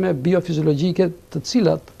ndryshime biofiziologjike të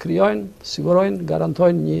cilat krijojnë, sigurojnë,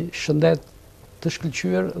 garantojnë një shëndet të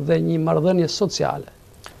shkëlqyer dhe një marrëdhënie sociale.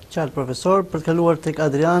 Qartë, profesor, për të kaluar tek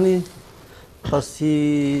Adriani,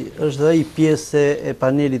 pasi është dhe ai pjesë e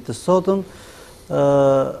panelit të sotëm,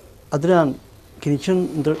 Adrian, keni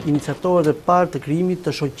qenë ndër iniciatorët e parë të krijimit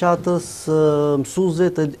të shoqatës mësuesve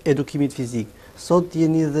të edukimit fizik. Sot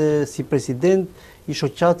jeni dhe si president i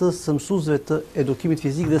shoqatës së mësuesve të edukimit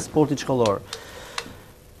fizik dhe sportit shkollor.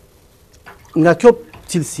 Nga kjo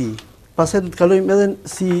cilësi, pastaj do të kalojmë edhe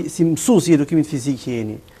si mësues i edukimit fizik që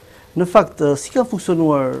jeni. Në fakt, si ka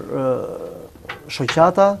funksionuar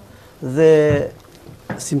shoqata dhe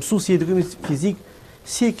si mësues i edukimit fizik,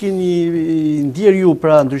 si e keni ndjer ju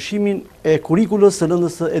pra ndryshimin e kurrikulës së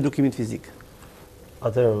lëndës së edukimit fizik?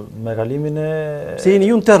 Atëherë, me kalimin e... Se jeni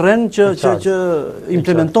ju në terren që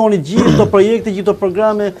implementoni gjithë të projekte, gjithë të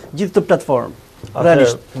programe, gjithë të platformë. Atëherë,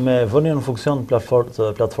 me vënien në funksion të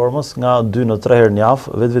platformës, nga 2 në 3 herë në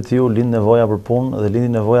javë, vetë ju lind nevoja për punë dhe lindi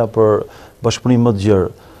nevoja për bashkëpunim më të gjerë.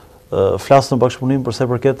 Flas në bashkëpunim përsa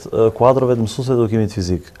i përket kuadrove të mësuesve të edukimit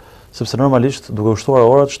fizik, sepse normalisht duke ushtuar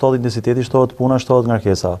orat, shtohet intensiteti, shtohet puna, shtohet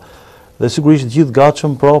ngarkesa. Dhe sigurisht gjithë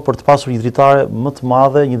gatshëm për të pasur një dritare më të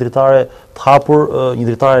madhe, një dritare të hapur, një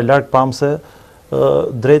dritare larg pamse,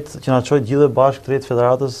 drejt që na çojë gjithë bashkë drejt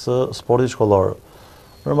Federatës së Sportit Shkollor.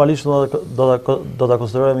 Normalisht do ta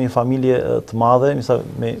konsiderojmë një familje të madhe,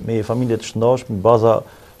 me një familje të shëndosh, me baza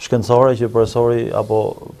shkencore që profesori apo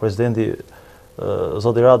presidenti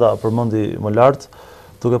Zoti Rada përmendi më lart,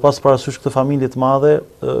 duke pas parasysh këtë familje të madhe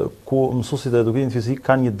ku mësuesit e edukimit fizik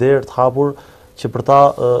kanë një derë të hapur që për ta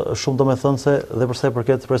shumë domethënëse dhe për sa i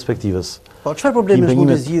përket perspektivës. Po çfarë problemi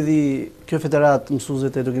mund të zgjidhi kjo federatë mësuesve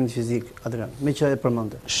të edukimit fizik, Adrian, me që e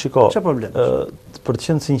përmendë? Shiko, çfarë problem? Për të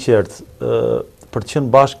qenë sinqert, për të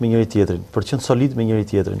qenë bashkë me njëri tjetrin, për të qenë solid me njëri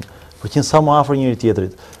tjetrin, për të qenë sa më afër njëri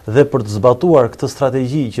tjetrit dhe për të zbatuar këtë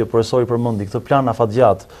strategji që profesori përmendi, këtë plan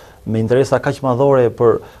afatgjat me interesa kaq madhore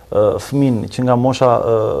për fëmin që nga mosha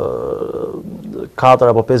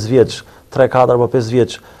 4 apo 5 vjeç, 3, 4 apo 5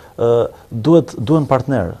 vjeç, duhen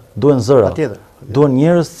partner, duhen zëra, duhen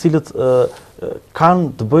njerëz të cilët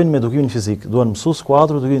kanë të bëjnë me edukimin fizik, duhen mësues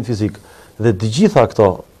kuadro edukimin fizik dhe të gjitha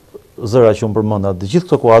këto zëra që unë përmenda, të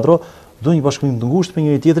gjithë këto kuadro duhen një bashkëpunim të ngushtë me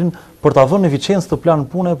njëri tjetrin për ta vënë në eficiencë të plan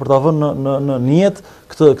pune, për ta vënë në jetë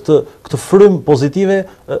këtë frym pozitive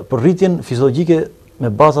për rritjen fiziologjike me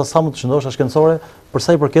baza sa më të shëndosha shkencore për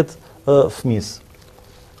sa i përket fëmijës.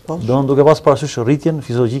 Domthonë duke pas parasysh rritjen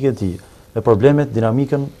fiziologjike e tij, me problemet,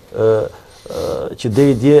 dinamikën që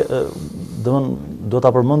deri dje domthonë do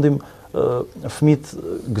ta përmendim fëmijët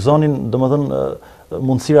gëzonin domethënë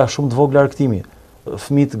mundësira shumë të vogla argëtimi.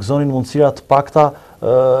 Fëmijët gëzonin mundësira të pakta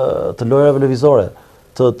të lojrave lëvizore,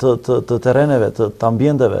 të terreneve, të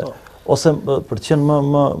ambienteve, ose për të qenë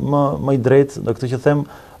më i drejtë në këtë që them,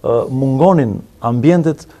 mungonin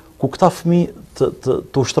ambientet ku këta fëmijë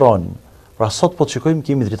të ushtrohen. Pra sot po të shikojmë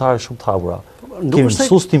kemi dritare shumë të hapura. Kemi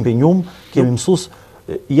mësues të impenjum, kemi mësues,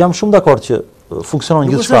 jam shumë dakord që funksionon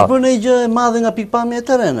gjithçka. Nuk është bërë një gjë e madhe nga pikpamja e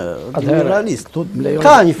terrenit, realist.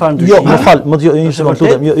 Ka një farë Jo, ndryshimi. më fal,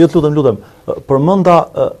 jo të lutem. Përmenda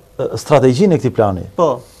strategjinë e këtij plani. Po.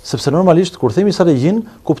 Sepse normalisht kur themi strategjinë,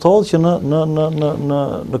 kuptohet që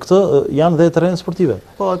në këtë janë dhe terrene sportive.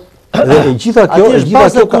 Po. Dhe e gjitha kjo është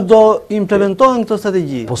baza ku do implementohen këtë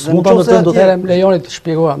strategji. Po s'mund ta ndërtojmë do të lejoni të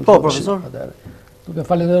shpjegojmë. Po, profesor. Duke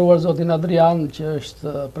falenderuar zotin Adrian, që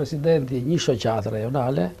është presidenti një shoqate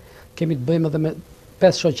rajonale, kemi të bëjmë edhe me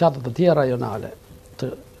 5 shoqate të tjera rajonale,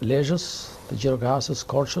 të Lezhës, të Gjirokastës,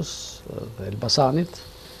 Korçës dhe Elbasanit,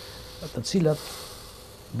 të cilat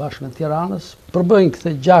bashkë me Tiranës përbëjnë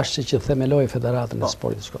këtë gjashtë që themeloi Federatën e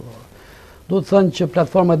Sportit Shkollor. Duhet të thënë që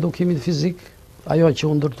platforma e edukimit fizik, ajo që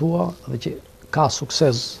u ndërtua dhe që ka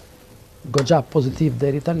sukses goxha pozitiv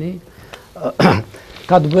deri tani,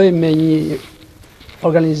 ka të bëjë me një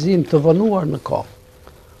organizim të vënuar në kohë.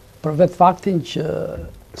 Për vetë faktin që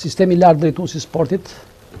sistemi lartë drejtues i sportit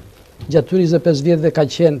gjatë 25 vjetëve ka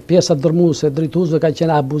qenë pjesa dërmuese e drejtuesve ka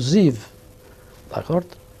qenë abuziv,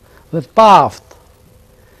 dakord? Dhe të paaft.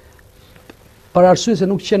 Për arsye se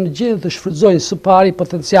nuk qenë në gjendje të shfrytëzojnë së pari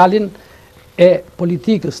potencialin e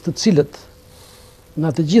politikës, të cilët nga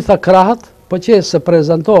të gjitha krahët, po që se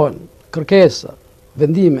prezantohen kërkesa,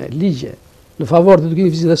 vendime, ligje në favor të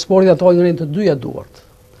edukimit fizik dhe sportit, ato janë të dyja duart.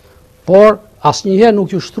 Por asnjëherë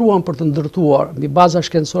nuk ju shtruan për të ndërtuar mbi baza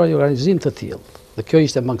shkencore një organizim të tillë. Dhe kjo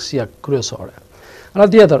ishte mangësia kryesore. Ana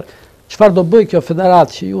tjetër, çfarë do bëj kjo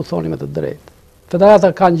federatë që ju thoni me të drejtë?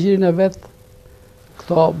 Federata ka ngjirin e vet,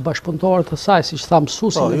 këto bashkëpunëtorë të saj, siç tha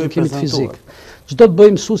mësuesi i edukimit fizik. Çdo të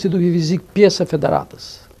bëjmë mësuesi i edukimit fizik pjesë e federatës.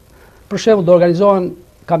 Për shembull, do organizohen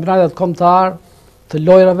kampionatet kombëtar të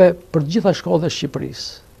lojrave për të gjitha shkollat e Shqipërisë.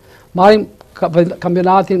 Marrim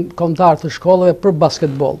kampionatin kombëtar të shkollave për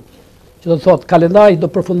basketboll, që do të thotë kalendari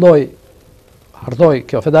do përfundoj, ardhoi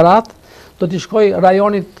kjo federat, do t'i shkoj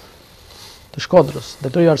rajonit të Shkodrës,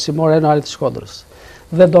 detyri arsimore rajonale të Shkodrës.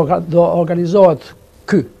 Dhe do organizohet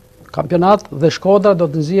ky kampionat dhe Shkodra do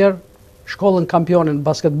të nxjerr shkollën kampione në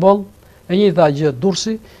basketboll, e njëjta gjë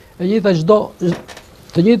Durrësi, e njëjta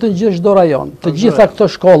të njëjtën gjë çdo rajon. Të gjitha këto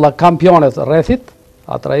shkolla kampionet rrethit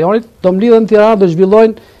atë rajonit do mlidhen në Tiranë, do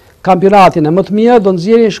zhvillojnë kampionatin e më të mirë, do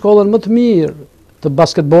nxjerrin shkollën më të mirë të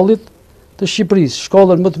basketbollit të Shqipërisë,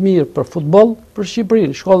 shkollën më të mirë për futboll për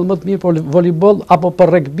Shqipërinë, shkollën më të mirë për voleyboll apo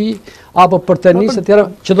për rugby apo për tenis e tjera,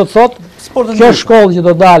 që do të thotë kjo shkollë që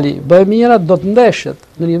do dali BE-mira do të ndeshet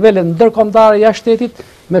në nivele ndërkombëtare jashtë shtetit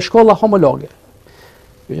me shkolla homologe.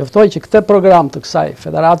 Ju njoftoj që këtë program të kësaj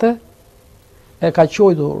federate e kanë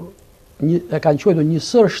quajtur një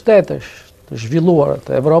sër shtetesh të zhvilluara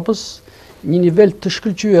të Evropës, një nivel të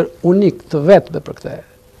shkëlqyer unik të vetme për këtë.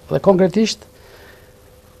 Dhe konkretisht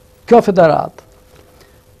kjo federat,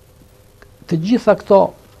 të gjitha këto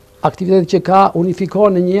aktivitetet që ka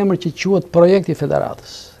unifikohen në një emër që quhet projekti i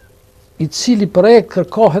federatës, i cili projekt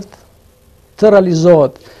kërkohet të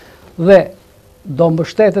realizohet dhe do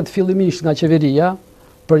mbështetet fillimisht nga qeveria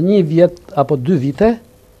për 1 vjet apo 2 vite,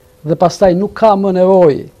 dhe pastaj nuk ka më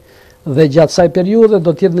nevojë dhe gjatë kësaj periudhe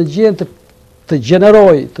do të jetë në gjendje të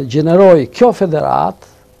gjeneroj kjo federat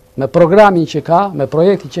me programin që ka, me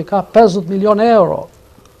projektin që ka 50 milionë euro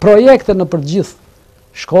projekte në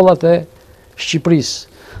përgjithë shkollat e Shqipërisë.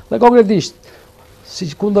 Dhe konkretisht, si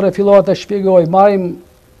kundër e fillova të shpjegoj, marrim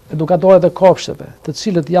edukatorët e kopshteve, të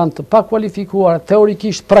cilët janë të pakualifikuar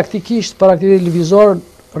teorikisht, praktikisht për aktivitet lëvizor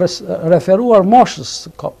referuar moshës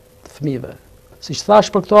të fëmijëve, siç thash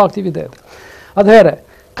për këto aktivitete. Atëherë,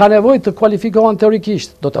 ka nevojë të kualifikohen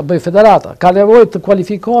teorikisht, do ta bëj federata, ka nevojë të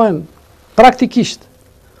kualifikohen praktikisht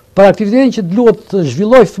për aktivitetin që duhet të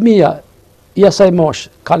zhvillojë fëmia i asaj moshe.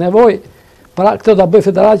 Ka nevojë, para këtë do ta bëj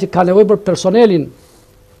federata që ka nevojë për personelin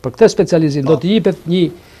për këtë specializim, do të jepet një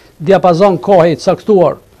diapazon kohe i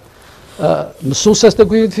caktuar mësueses të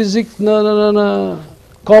edukimit fizik në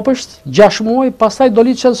kopësht, 6 muaj, pastaj do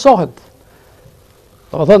licencohet.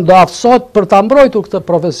 Do thënë, do aftësohet për ta mbrojtur këtë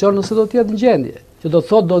profesion nëse do të jetë në gjendje, që do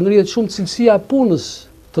thotë do ngrihet shumë cilësia e punës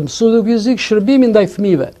të mësuesve fizik, shërbimi ndaj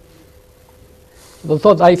fëmijëve. Do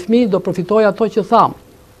thotë ai fëmijë do përfitojë ato që tham,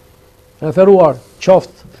 referuar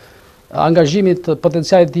qoftë angazhimit të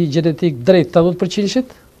potencialit i gjenetik drejt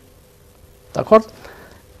 80%, dakord?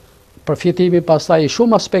 Përfitimi pastaj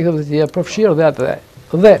shumë aspekteve të tjera përfshirë dhe atë.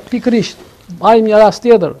 Dhe pikërisht, marrim një rast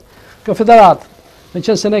tjetër, kjo federat,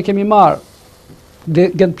 meqense ne kemi marrë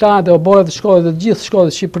genplanet e oboreve të shkollit dhe të gjithë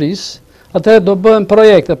shkollet të Shqipërisë, atëherë do bëhen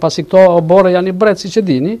projekte, pasi këto obore janë i bret siç e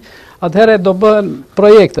dini, atëherë do bëhen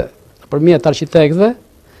projekte përmjet arqitektëve,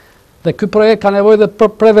 dhe ky projekt ka nevojë edhe për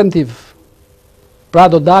preventiv. Pra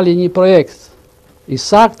do dali një projekt i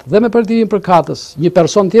sakt dhe me përtimin për katës, një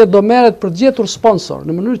person tjetër do merret për gjetur sponsor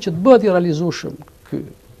në mënyrë që të bëhet i realizueshëm ky.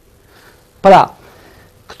 Pra,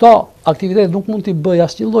 këto aktivitete nuk mund t'i bëj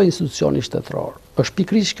asnjë lloj institucioni shtetëror. Është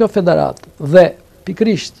pikërisht kjo federat dhe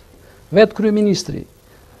pikërisht vetë kryeministri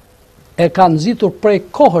e ka nxitur prej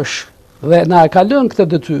kohësh dhe na e ka lënë këtë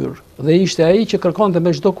detyrë dhe ishte ai që kërkonte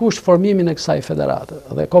me çdo kusht formimin e kësaj federate.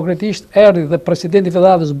 Dhe konkretisht erdhi dhe presidenti i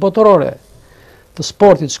Federatës Botërore të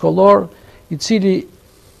Sportit Shkollor, i cili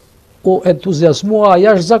u entuziasmua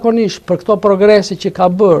jashtëzakonisht për këto progrese që ka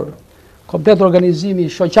bërë komplet organizimi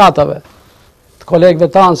i shoqatave të kolegëve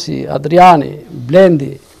tanë si Adriani,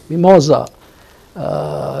 Blendi, Mimoza,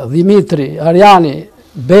 Dimitri, Arjani,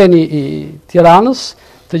 Beni i Tiranës,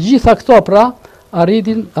 të gjitha këto pra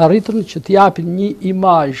arritën që t'japin një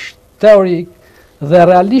imazh teorik dhe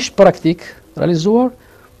realisht praktik realizuar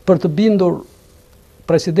për të bindur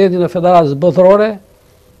presidentin e Federatës Botërore,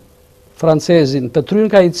 francezin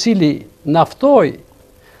Petrynka, i cili naftoi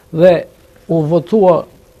dhe u votua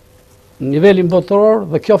në nivelin botëror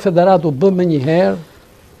dhe kjo federat u bë më njëherë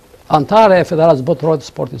antare e Federatës Botërore të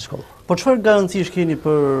Sportit Shkollor. Po çfarë garancish keni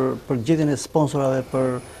për gjetjen e sponsorave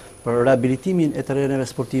për rehabilitimin e terreneve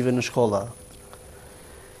sportive në shkolla?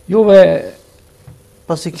 Juve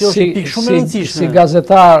pasi kjo është një pikë shumë e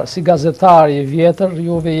rëndësishme. Si gazetar i vjetër,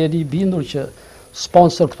 juve jeni bindur që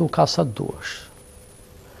sponsor këtu ka sa duash.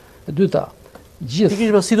 E dyta, gjithë...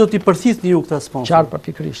 Pikërisht, si do t'i përthithni ju këta sponsor? Qartë për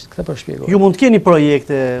pikërisht, këtë për shpjegoj. Ju mund t'keni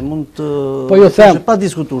projekte, mund të... Po ju them, pa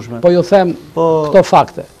diskutueshme. Po ju them këto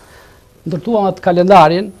fakte. Ndërtuam atë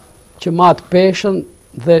kalendarin që matë peshën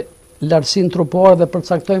dhe lartësinë trupore dhe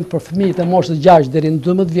përcaktojmë për fëmijët e moshës 6 deri në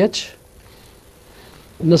 12 vjeç.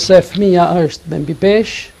 Nëse fëmija është me mbi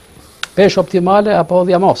peshë optimale apo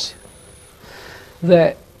dhjamosi. Dhe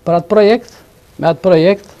për atë projekt, me atë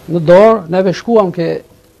projekt, në dorë, neve shkuam ke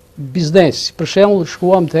biznes, për shembull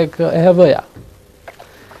shkuam tek EHV-ja,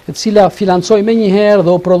 e cila financoi me njëherë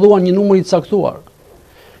dhe u prodhuan një numër i caktuar.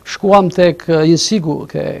 Shkuam tek Insigu,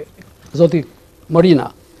 ke zoti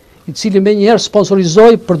Morina, i cili me njëherë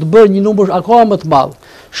sponsorizoi për të bërë një numër akoma më të madh.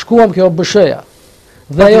 Shkuam ke OBSH-ja.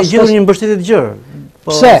 Dhe ajo gjetur një mbështetje të gjerë.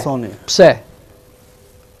 Pse?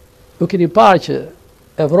 Ju keni parë që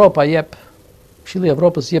Evropa jep, Këshilli i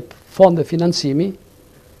Evropës jep fonde financimi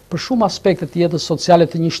për shumë aspekte të jetës sociale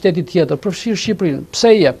të një shteti tjetër, përfshirë Shqipërinë. Pse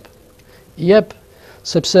jep? Jep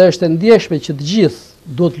sepse është e ndjeshme që të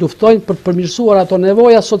gjithë duhet luftojnë për të përmirësuar ato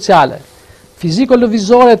nevoja sociale,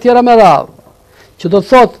 fiziko-lëvizore e tjera me radhë, që do të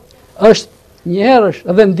thotë është njëherë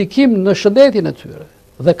edhe ndikim në shëndetin e tyre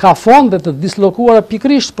dhe ka fonde të dislokuara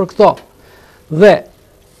pikërisht për këto. Dhe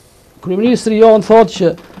kryeministri jonë thotë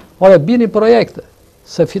që bini projekte,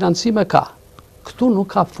 se financime ka. Këtu nuk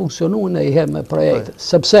ka funksionu në i me projekte,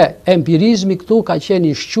 sepse empirizmi këtu ka qenë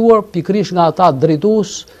i shquar pikërisht nga ata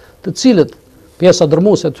drejtues të cilët pjesa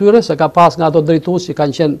dërmuese e tyre, se ka pas nga ato drejtues që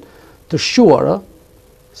kanë qenë të shquar,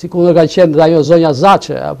 si kundër ka qenë ajo zonja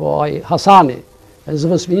Zaçe apo ai Hasani, e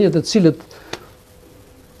zëvendësminit të cilët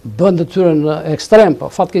bën detyrën në ekstrem, po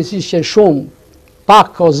fatkeqësisht që shumë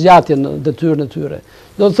pak ka zgjatje në detyrën e tyre.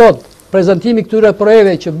 Do të thotë, prezantimi këtyre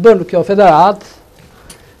projekteve që bën kjo federat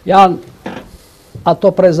janë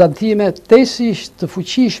ato prezantime tesisht të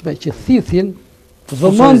fuqishme që thithin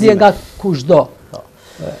vëmendje nga kushdo.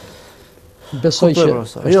 Besoj që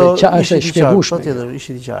është e shpjegueshme. Patjetër,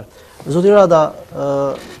 ishte i qartë. Zoti Rada,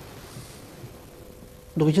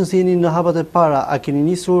 duke qenë se jeni në hapat e para, a keni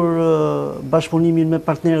nisur bashkëpunimin me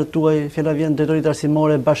partnerët tuaj, fjala vjen drejtoritë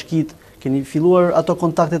arsimore, bashkitë, keni filluar ato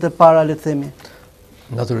kontaktet e para, le të themi?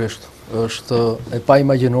 Natyrisht, është e pa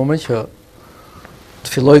imagjinuar që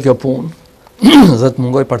të filloj kjo punë dhe të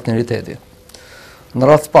mungoj partneriteti. Në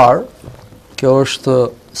radhë parë, kjo është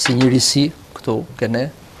si një risi këtu ke ne,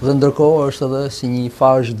 dhe ndërkohë është edhe si një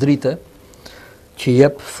fazë drite që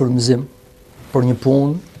jep frymëzim për një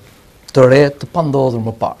punë të re të pandodhur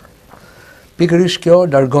më parë. Pikërisht kjo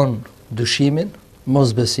largon dyshimin,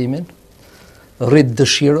 mosbesimin, rrit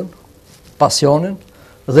dëshirën, pasionin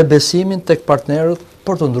dhe besimin tek partnerët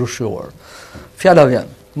për të ndryshuar. Fjala vjen,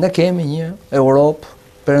 ne kemi një Europë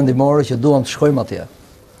perëndimore që duam të shkojmë atje.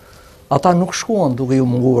 Ata nuk shkuan duke ju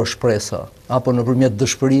munguar shpresa, apo nëpërmjet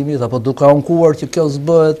dëshpërimit, apo duke ankuar që kjo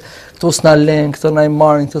s'bëhet, këtu s'na lën, këtë na i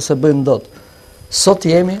marrin, këtë se bëjmë dot. Sot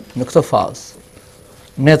jemi në këtë fazë.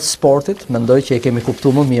 Ne të sportit, mendoj që e kemi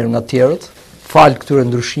kuptuar më mirë nga tjerët, fal këtyre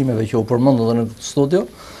ndryshimeve që u përmendën në studio,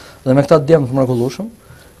 dhe me këta djemë të mrekullueshëm,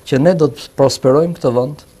 që ne do të prosperojmë këtë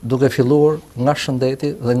vend duke filluar nga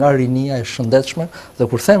shëndeti dhe nga rinia e shëndetshme, dhe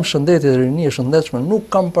kur them shëndeti dhe rinia e shëndetshme, nuk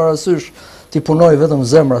kam parasysh t'i punoj vetëm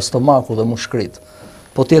zemra, stomaku dhe mushkrit.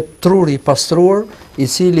 po tjetë truri i pastruar, i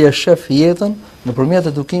cili e shef jetën nëpërmjet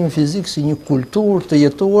edukimit fizik si një kulturë të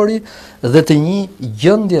jetuari dhe të një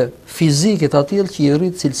gjendje fizike të tillë që i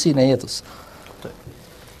rrit cilësinë e jetës.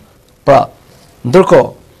 Pra,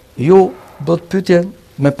 ndërkohë, ju bët pyetjen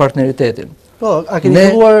me partneritetin. Po, a keni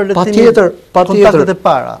filluar kontaktet e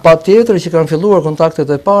para? Patjetër që kanë filluar kontaktet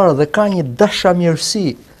e para dhe ka një dashamirësi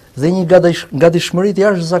dhe një gatishmëri të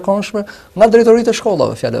jashtëzakonshme nga drejtoritë e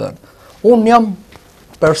shkollave, fjalë vend. Unë jam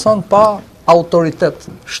person pa autoritet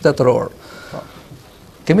shtetëror.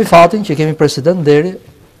 Kemi fatin që kemi president deri,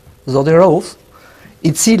 zotin Rauf,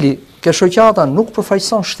 i cili ke shoqata nuk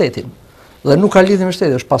përfaqëson shtetin dhe nuk ka lidhje me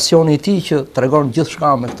shtetin, është pasioni i tij që tregon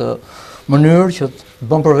gjithçka me këtë mënyrë që të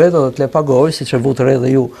bën për vetë dhe të le pagoj, siç e vutë re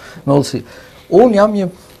dhe ju me ullësi. Unë jam një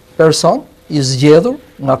person i zgjedhur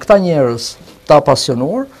nga këta njerëz të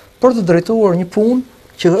apasionuar për të drejtuar një punë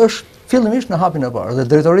që është fillimisht në hapin e parë dhe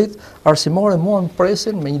drejtoritë arsimore mua më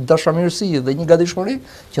presin me një dashamirësi dhe një gatishmëri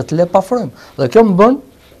që të le pa frym. Dhe kjo më bën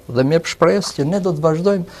dhe më jep shpresë që ne do të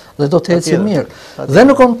vazhdojmë dhe do të ecim mirë. Dhe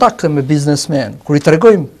në kontakte me biznesmen, kur i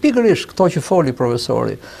tregojmë pikërisht këto që foli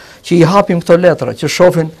profesori, që i hapim këto letra, që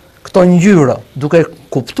shohin këto ngjyra, duke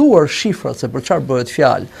kuptuar shifrat se për çfarë bëhet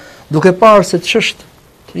fjalë, duke parë se ç'është,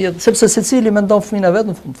 sepse secili mendon fëmin e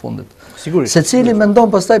vet në fundit. Sigurisht. Secili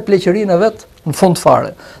mendon pastaj pleqërinë e vet në fund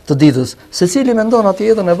fare të ditës. Secili mendon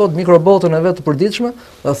atë jetën e vet, mikrobotën e vet të përditshme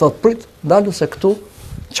dhe thot prit, dalë se këtu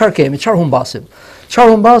çfarë kemi, çfarë humbasim.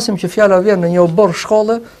 Çfarë humbasim që fjala vjen në një obor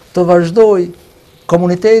shkolle të vazhdoj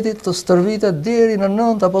komunitetit të stërvitet deri në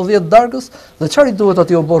 9 apo 10 darkës dhe çfarë i duhet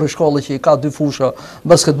atij oborri shkolle që i ka 2 fusha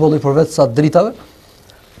basketbolli për vetë sa dritave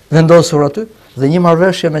vendosur aty dhe një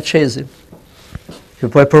marrëveshje me Çezin që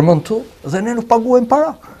po e përmend tu dhe ne nuk paguajmë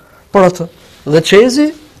para për atë. Dhe Çezi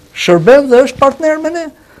shërben dhe është partner me ne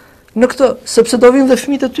në këtë, sepse do vinë dhe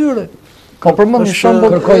fëmijët e tyre. Ka përmend një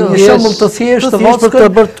shembull të thjeshtë të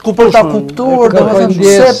vockët për ta kuptuar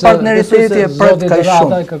domethënë se partneriteti e pret kaq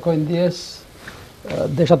shumë. Kërkojnë ndjes,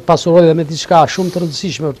 desha të pasuroj dhe me diçka shumë të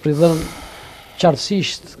rëndësishme për të dhënë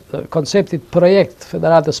qartësisht konceptit projekt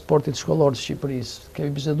Federatës Sportit Shkollor të Shqipërisë.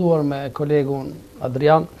 Kemi biseduar me kolegun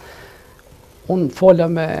Adrian. Unë fola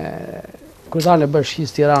me kryetarin e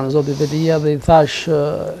Bashkisë Tiranës, zoti Velia, dhe i thash,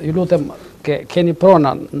 ju lutem, keni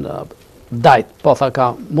prona në dajt, po tha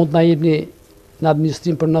ka, mund na jepni në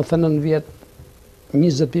administrim për 99 vjet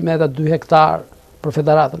 20 2 hektar për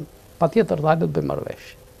federatën. Patjetër do të bëjmë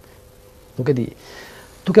marrëveshje. Nuk e di.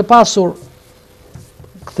 Duke pasur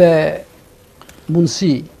këtë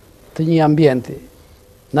mundësi të një ambienti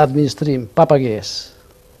në administrim pa pagesë,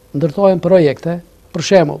 ndërtohen projekte, për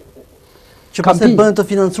shembull, që pastaj bëhen të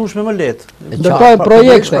financueshme më lehtë. Ndërtohen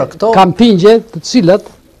projekte, kampingje, të cilat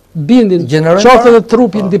bindin qoftë dhe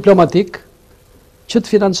trupin diplomatik që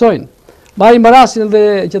të financojnë. Marrim rastin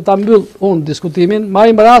edhe që ta mbyll unë diskutimin,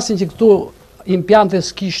 marrim rastin që këtu impiante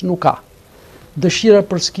skish nuk ka. Dëshira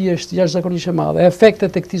për ski është jashtëzakonisht e madhe.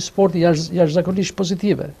 Efektet e këtij sporti janë jashtëzakonisht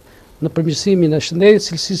pozitive në përmirësimin e shëndetit,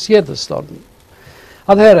 cilësisë jetës tonë.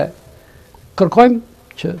 Atëherë, kërkojmë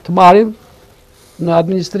që të marrim në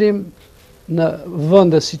administrim në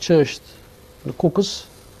vende siç është në Kukës,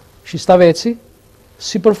 Shistaveci,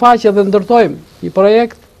 sipërfaqe dhe ndërtojmë një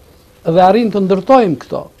projekt dhe arrim të ndërtojmë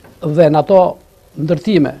këto dhe në ato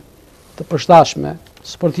ndërtime të përshtatshme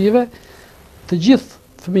sportive, të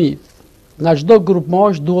gjithë fëmijët nga çdo grup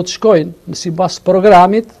mosh duhet të shkojnë sipas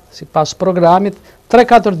programit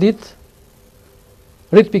 3-4 ditë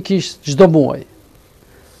ritmikisht çdo muaj.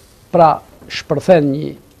 Pra shpërthen një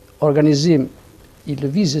organizim i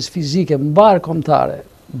lëvizjes fizike mbar kombëtare,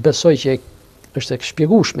 besoj që është e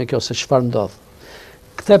shpjegueshme kjo se çfarë ndodh.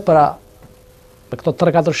 Këtë pra, me këto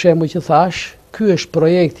 3-4 shembuj që thash, ky është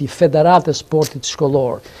projekti i Federatës Sportit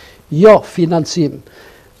Shkollor, jo financim.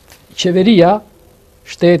 Qeveria,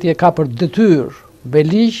 shteti e ka për detyrë me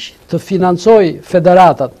ligj të financoj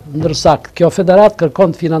federatat, ndërsa kjo federat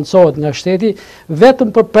kërkon të financohet nga shteti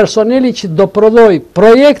vetëm për personelin që do prodhoj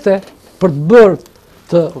projekte për të bërë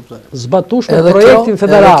të zbatueshme projektin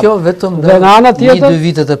federat. Kjo vetëm dhe në ana tjetër, 1-2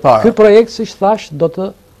 vitet e para. Ky projekt, siç thash, do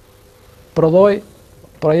të prodhoj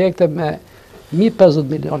projekte me 1.050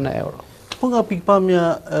 milionë euro. Po nga pikpamja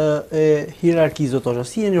e hierarkisë do thosha,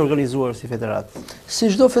 si jeni organizuar si federat? Si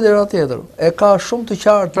çdo federat tjetër, e ka shumë të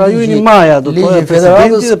qartë. Pra ju jeni maja, do të thotë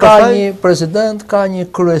federatës ka një president, ka një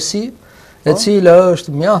kryesi, e cila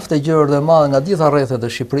është mjaft e gjerë dhe madhe nga gjitha rrethet e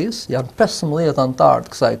Shqipërisë, janë 15 anëtar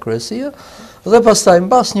të kësaj kryesie, dhe pastaj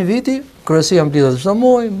mbas një viti, kryesia mblidhet çdo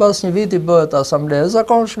muaj, mbas një viti bëhet asambleja e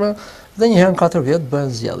zakonshme dhe një herë në 4 vjet bëhen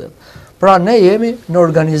zgjedhjet. Pra ne jemi në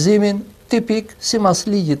organizimin tipik sipas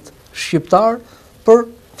ligjit shqiptar për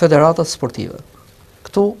federatat sportive.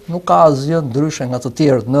 Këtu nuk ka asgjë ndryshe nga të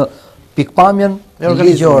tjerët në pikpamjen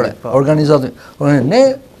ligjore, organizative. Ne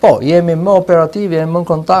po, jemi më operativ, jemi më në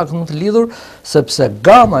kontakt, më të lidhur, sepse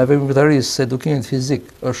gama e veprimtarisë së edukimit fizik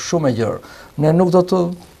është shumë e gjerë. Ne nuk do të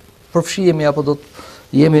përfshihemi apo do të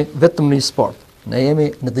jemi vetëm në sport. Ne jemi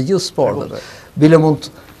në të gjithë sportet. Bile mund të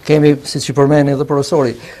kemi, siç i përmeni edhe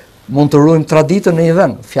profesori, mund të ruajmë traditën në një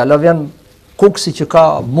vend. Fjala vjen Kuksi që ka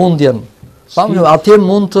mundjen. Atje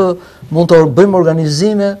mund të bëjmë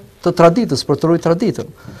organizime të traditës për të ruajtur traditën.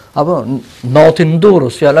 Apo natin në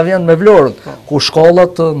Durrës, fjala vjen me Vlorën, ku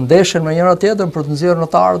shkollat ndeshen me njëra tjetrën për të nxjerrë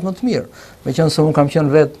notarët më të mirë. Meqense unë kam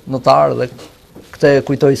qenë vetë notar dhe këtë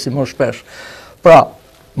kujtoj si më shpesh. Pra,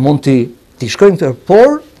 mund t'i shkojmë këtë,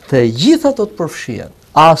 por të gjitha do të përfshihen.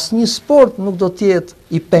 Asnjë sport nuk do të jetë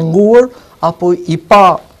i penguar apo i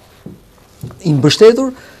pa i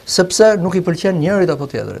mbështetur, sepse nuk i pëlqen njërit apo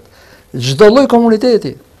tjetrit. Çdo lloj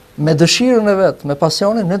komuniteti me dëshirën e vet, me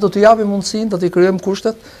pasionin, ne do t'i japim mundësinë, do t'i krijojmë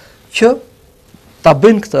kushtet që ta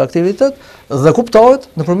bëjnë këtë aktivitet dhe kuptohet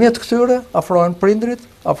nëpërmjet këtyre afrohen prindrit,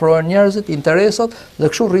 afrohen njerëzit, interesat dhe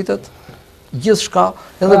kështu rritet gjithçka.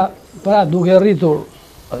 Edhe pra duke rritur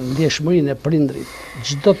ndjeshmërinë e prindrit,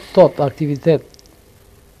 çdo të thotë aktivitet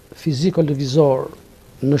fiziko-lëvizor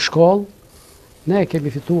në shkollë, ne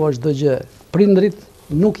kemi fituar çdo gjë. Prindrit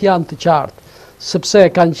nuk janë të qartë, sepse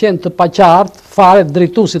kanë qenë të paqartë fare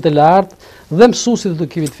drejtuesit e lartë dhe mësuesit e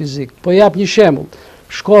edukimit fizik. Po jap një shembull.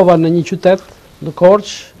 Shkova në një qytet, në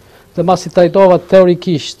Korçë, dhe masi trajtova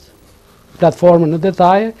teorikisht platformën në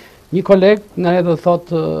detaje, një koleg na edhe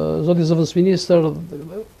thotë, zoti zëvendësministër,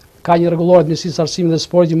 ka një rregullor të Ministrisë së Arsimit dhe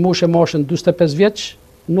Sportit, moshën 45 vjeç,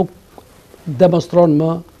 nuk demonstron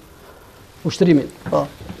më ushtrimin.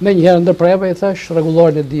 Me një herë ndërpreve i thash,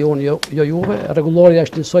 rregullorin e di unë, jo juve, rregullori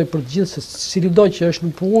është njësoj për të gjithë, se cilido që është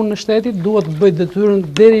në punë në shtetit, duhet të bëjë detyrën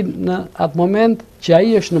deri në atë moment që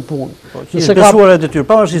ai është në punë.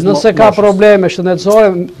 Nëse ka probleme shëndetësore,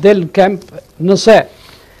 del në kemp, nëse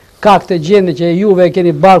ka këtë gjendje që juve e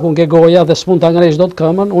keni barkun ke goja dhe s'mund ta ngresh dot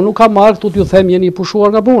këmbën, unë nuk kam marrë këtu t'ju them jeni i pushuar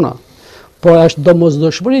nga puna. Por është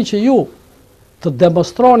domosdoshmëri që ju të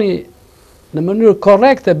demonstroni në mënyrë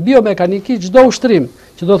korrekte, biomekanikisht çdo ushtrim,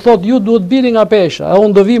 që do thotë ju duhet bini nga pesha, e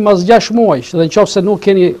unë do vi mas 6 muaj, dhe nëse nuk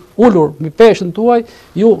keni ulur mbi peshën tuaj,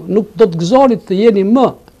 ju nuk do të gëzoni të jeni më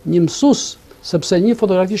një mësues, sepse një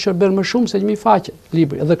fotografi shërben më shumë se një faqe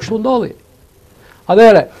libri, edhe kështu ndodhi.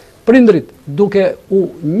 Atëherë, prindrit duke u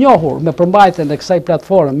njohur me përmbajtjen e kësaj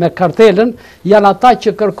platforme, me kartelën, janë ata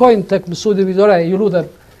që kërkojnë tek mësuesit vidore, ju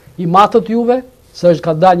lutem, i matët juve, se është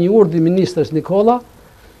ka dalë një urdhë i ministrës Nikola,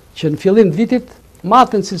 që në fillim të vitit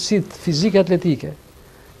matën cilësitë fizike atletike.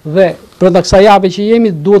 Dhe brenda kësaj jave që jemi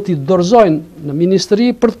duhet i dorëzojnë në ministri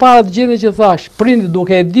për të parë të gjendje që thash, prindi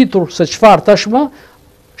duke e ditur se çfarë tashmë,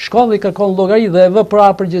 shkon dhe i kërkon llogari dhe e vë para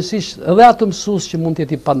përgjegjësisht edhe atë mësues që mund të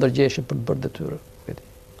jetë i pandërgjeshëm për të bërë detyrën.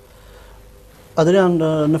 Adrian,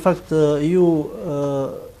 në fakt ju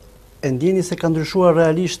e ndjeni se ka ndryshuar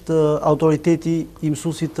realisht autoriteti i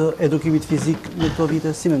mësuesit të edukimit fizik në këto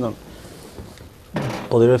vite, si mendon?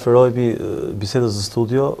 Po dhe referoj bisedës në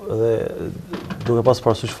studio dhe duke pas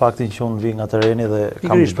parasysh faktin që unë vi nga tereni dhe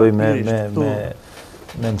kam të bëj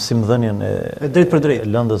me mësimdhënien e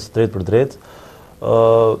lëndës drejt për drejt.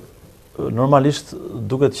 Normalisht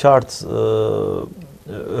duket qartë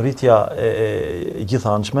rritja e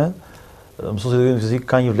gjithanshme, mësuesi i edukimit fizik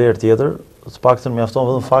ka një vlerë tjetër, të paktën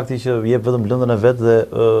mjafton vetëm fakti që jep vetëm lëndën e vet dhe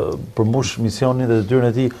përmbush misionin dhe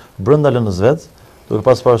detyrën e tij brenda lëndës vet. Duke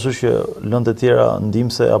pas parasysh që lëndë të tjera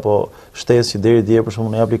ndihmëse apo shtesë që deri dje për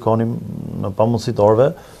shembull ne aplikonim në pamundësi të orëve,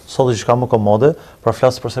 sot është diçka më komode, pra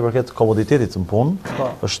flas për sa i përket komoditetit në punë,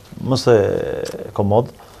 është më se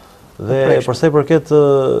komod. Dhe për sa i përket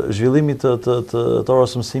zhvillimit të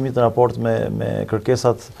orës së mësimit në raport me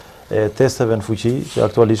kërkesat e testeve në fuqi, që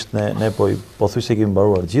aktualisht ne pothuajse kemi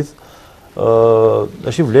mbaruar të gjithë,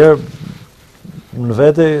 është një vlerë në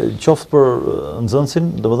vete, qoftë për nxënësin,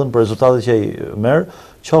 domethënë për rezultatet që ai merr,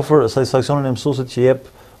 qoftë për satisfaksionin e mësuesit që jep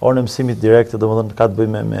orën e mësimit direkt, domethënë ka të bëjë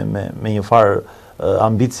me një farë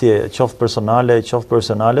ambicie, qoftë personale, qoftë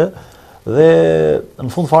profesionale, dhe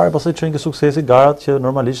në fund fare pastaj çojnë ke suksesi garat që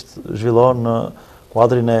normalisht zhvillohen në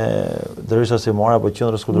kuadrin e drejtës arsimore apo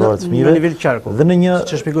qendrës kulturore të fëmijëve. Në nivel qarku. Dhe në një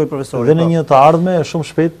që shpjegoi profesori. Dhe në një të ardhme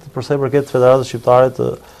shumë shpejt për sa i përket Federatës Shqiptare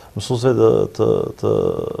të mësuesve të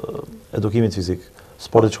edukimit fizik,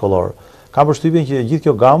 sportit shkollor. Kam përshtypjen që gjithë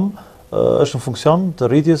kjo gamë është në funksion të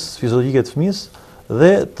rritjes fiziologjike të fëmijës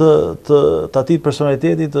dhe të atij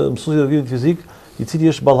personalitetit të mësuesit të edukimit fizik, i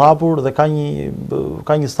cili është ballhapur dhe ka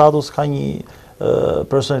një status, ka një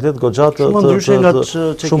personalitet goxhat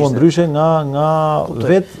shumë ndryshe nga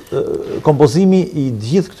vetë kompozimi I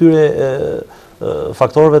gjithë këtyre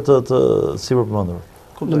faktorëve të sipërpërmendur.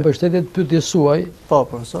 Në mbështetje të pyetjes suaj,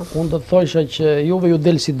 unë do të thosha që juve ju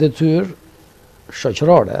del si detyrë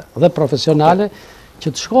shoqërore dhe profesionale që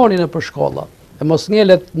të shkoni nëpër shkolla. E mos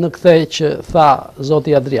ngelet në këtë që tha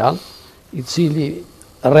zoti Adrian, I cili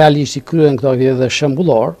realisht I kryen këto aktivitete dhe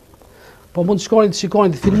shembullor, po mund të shkoni të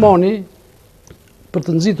shikoni të filmoni për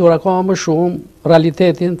të nxitur akoma më shumë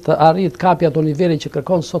realitetin të arrit kapi ato nivele që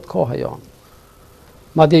kërkon sot koha jonë.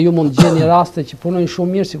 Madje ju mund të gjeni raste që punojnë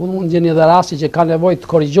shumë mirë, sikur mund të gjeni edhe raste që kanë nevojë të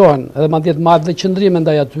korrigjohen, edhe madje të marrë dhe qëndrime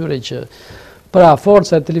ndaj atyre që pra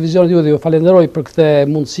forca e televizionit ju dhe ju falenderoj për këtë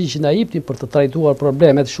mundësi që na jepni për të trajtuar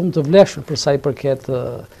problemet shumë të vlefshme për sa I përket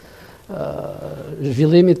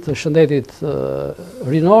zhvillimit të shëndetit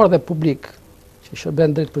rinor dhe publik që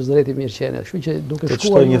shërben drejt për zëret I mirëqenie. Kështu që duke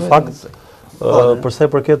shkuar një fakt për sa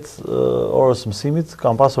I përket orës mësimit,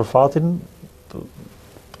 kam pasur fatin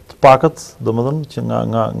të pakët, domethënë që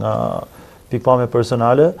nga pikpamje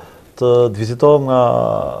personale të vizitohem nga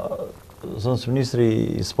zonës ministri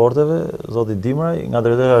I sporteve, zoti Dimraj, nga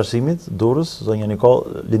drejtori I arsimit Durrës, zonja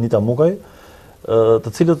Linita Mukaj,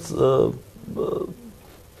 të cilët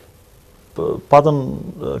patën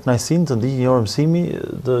kënaqësinë të ndiqnin një orë mësimi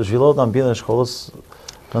të zhvillohet në ambientin e shkollës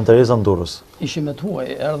në Terezën Durrës. Ishim me tuaj,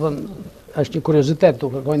 erdhën, është një kuriozitet tu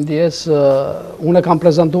kërkoj ndjes, unë kam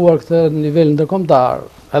prezantuar këtë në nivel ndërkombëtar,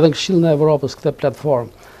 edhe në Këshillin e Evropës këtë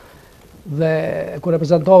platformë. Dhe kur e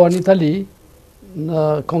prezantova në Itali, në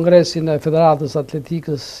kongresin e Federatës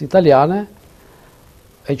Atletikës Italiane,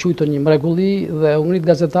 e quajtën një mrekulli dhe u ngrit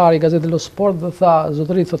gazetari I Gazetë dello Sport dhe tha,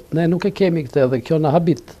 zotëri, thot, ne nuk e kemi këtë dhe kjo na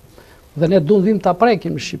habit. Dhe ne duam vim ta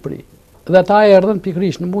prekim në Shqipëri. Dhe ata erdhën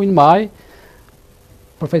pikërisht në muajin maj,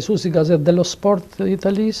 përfaqësuesi I Gazetë dello Sport të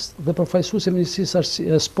Italisë dhe përfaqësuesi I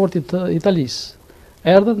Ministrisë e Sportit të Italisë.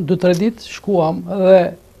 Erdhën 2-3 ditë, shkuam dhe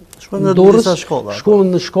në disa shkolla.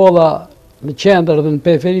 Shkuam në shkolla në qendër dhe në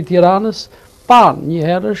periferi Tiranës, pan një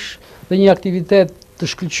herësh dhe një aktivitet të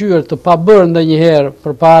shkëlqyer të pabërë ndonjëherë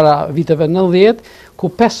përpara viteve 90, ku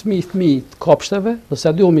 5000 fëmijë të kopshteve në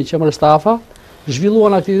stadiumin Qemër Stafa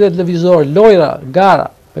zhvilluan aktivitet lëvizor, lojra, gara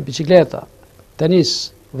me bicikleta, tenis,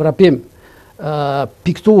 vrapim,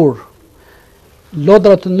 piktur,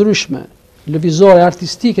 lodra të ndryshme, lëvizore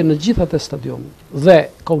artistike në gjithë atë stadium. Dhe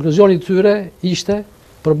konkluzioni I tyre ishte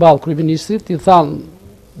përballë kryeministrit, I thanë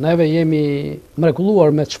neve jemi mrekulluar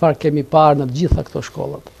me çfarë kemi parë në gjitha këto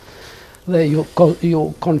shkollat. Dhe ju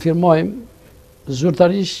konfirmojmë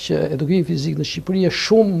zyrtarisht që edukimi fizik në Shqipëri është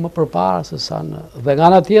shumë më përpara se sa dhe nga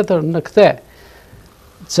ana tjetër në këtë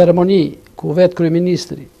ceremoni ku vetë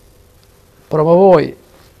kryeministri promovoi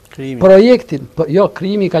projektin, jo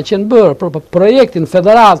krijimi ka qenë bërë, për projektin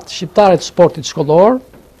Federatë Shqiptare të Sportit Shkollor,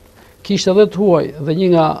 kishte edhe të huaj dhe një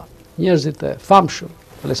nga njerëzit e famshëm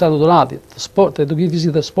Aleksandr Donati, të edukimit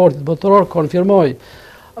fizik dhe sportit botëror, konfirmoi,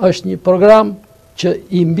 është një program që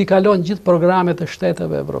I mbikalon gjithë programet e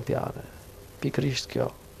shteteve evropiane. Pikërisht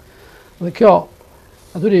kjo. Dhe kjo,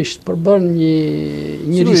 natyrisht, përbën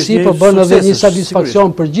një risi, përbën edhe një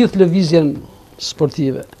satisfaksion për gjithë lëvizjen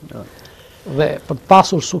sportive. Dhe për të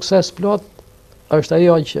pasur sukses plot, është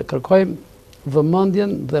ajo që kërkojmë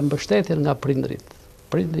vëmendjen dhe mbështetjen nga prindrit.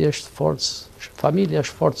 Prindri është forcë, familja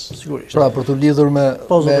është forcë sigurisht. Pra, për të lidhur me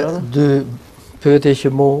dy pyetje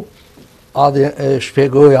që mu Ani e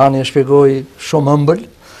shpjegoi shumë ëmbël,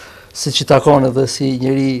 siç I takon edhe si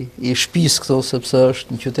njëri I shtëpisë këtu, sepse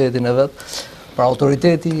është në qytetin e vet. Pra,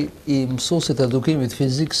 autoriteti I mësuesit të edukimit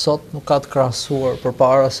fizik sot nuk ka të krahasuar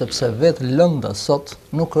përpara, sepse vetë lënda sot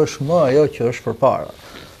nuk është më ajo që është përpara.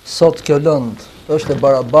 Sot kjo lëndë është e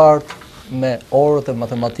barabartë me orët e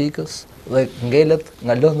matematikës dhe ngelet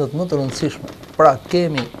nga lëndët më të rëndësishme. Pra,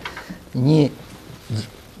 kemi një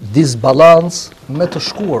disbalancë me të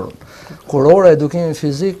shkuarën. Kur ora e edukimit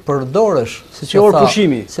fizik përdoresh, si orë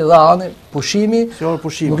pushimi, si dha Ani, pushimi,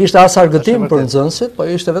 nuk ishte as argëtim për nxënësit, po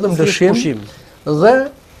ishte vetëm lëshim dhe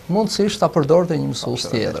mundësisht ta përdorte një mësues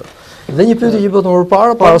tjetër. Dhe një pyetje që bëhet më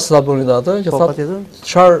përpara, para se ta bëni atë, që thotë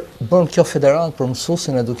çfarë bën kjo federat për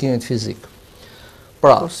mësuesin e edukimit fizik.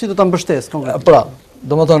 Pra, si do ta mbështes konkretisht? Pra,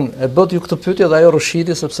 domethënë e bët ju këtë pyetje dhe ajo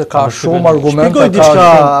rrshiti sepse ka shumë argumente,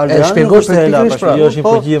 shpjegoj pikërisht pra. Jo është një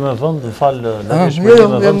përgjigje me vend, fal lëvish përgjigje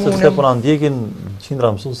me vend sepse po na ndjekin qindra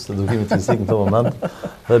mësues të edukimit fizik në këtë moment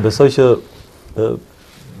dhe besoj që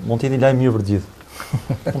mund të jeni lajm mirë për të gjithë.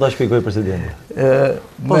 Mund ta shpjegoj presidenti.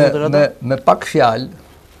 Me pak fjalë,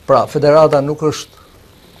 pra federata nuk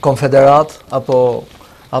është konfederat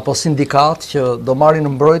apo sindikat që do marrin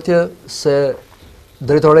në mbrojtje se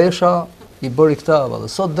drejtoresha I bëri këtë, dhe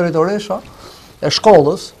sot drejtoresha e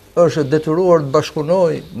shkollës është detyruar të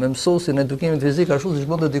bashkëpunoj me mësuesin e edukimit fizik ashtu siç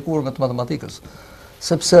bën dedikuar me të matematikës.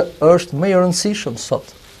 Sepse është më i rëndësishëm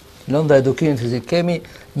sot lënda e edukimit fizik. Kemi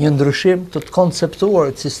një ndryshim të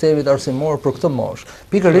konceptuar të sistemit arsimor për këtë moshë,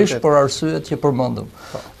 pikërisht për arsyet që përmendëm.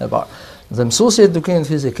 E parë. Dhe mësuesi i edukimit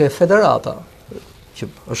fizik e federata, që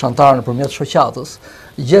është antar nëpërmjet shoqatës,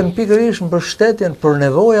 gjen pikërisht mbështetjen për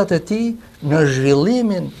nevojat e tij në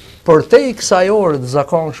zhvillimin përtej kësaj ore të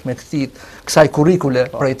zakonshme kësaj kurrikule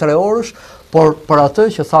prej 3 orësh, por për atë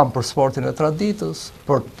që tham për sportin e traditës,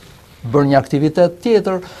 për bërë një aktivitet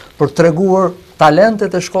tjetër, për treguar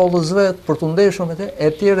talentet e shkollës vet, për të ndeshur me të,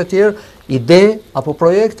 etj, ide apo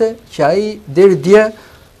projekte që ai deri dje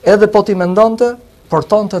edhe po ti mendonte,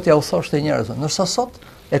 portonte t'ia u thoshte njerëzve. Ndërsa sot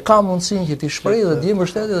e ka mundësinë që t'i shprehë dhe t'i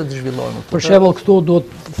mbështetë dhe t'i zhvillohet. Për shembull, këtu duhet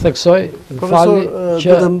të theksoj, falni,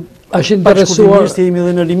 që është interesuar se jemi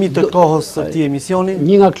edhe në limit të kohës së këtij emisioni.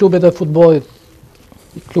 Një nga klubet e futbollit,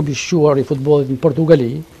 klubi i shquar i futbollit në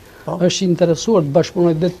Portugali, është interesuar të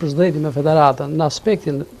bashkëpunojë drejt për drejt me federatën në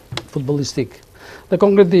aspektin futbollistik. Dhe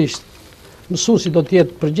konkretisht, mësuesi do të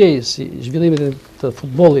jetë përgjegjës i zhvillimit të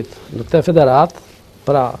futbollit në këtë federatë,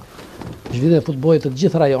 pra zhvillimin e futbollit të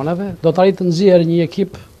gjithë rajoneve, do të arrijë të nxjerrë një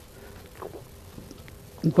ekip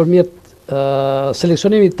nëpërmjet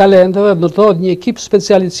seleksionimit talenteve, do të thotë një ekip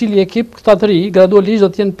special i cili ekip këta të ri gradualisht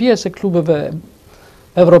do të jenë pjesë e klubeve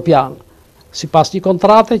evropian, sipas një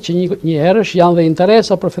kontrate që një herësh janë dhe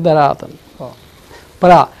interesa për federatën.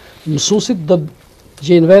 Pra, mësuesit do të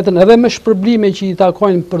gjejnë veten edhe me shpërblime që i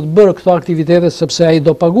takojnë për të bërë këto aktivitete, sepse ai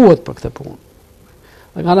do paguhet për këtë punë.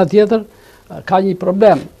 Nga ana tjetër, ka një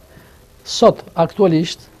problem. Sot,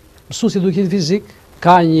 aktualisht, mësuesi i edukimit fizik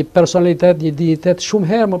ka një personalitet, një dignitet shumë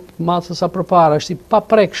herë më madh se sa përpara, është i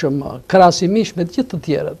paprekshëm krahasimisht me të gjithë të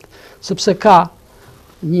tjerët, sepse ka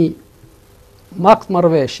një akt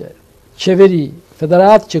marrëveshje, qeveri,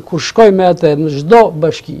 federat që kur shkoj me atë në çdo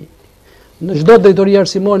bashki, në çdo drejtori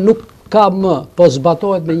arsimor nuk ka më, po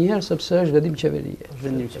zbatohet me njëherë sepse është vendim qeverie.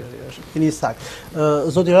 Vendim qeverie është. Keni sakt.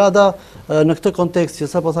 Zoti Rada, në këtë kontekst që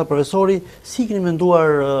sapo tha profesori, si keni menduar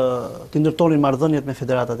të ndërtonin marrëdhëniet me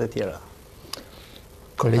federatat e tjera?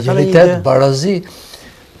 Kolegjalitet, barazi,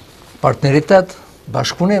 partneritet,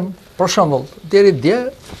 bashkëpunim. Për shembull, deri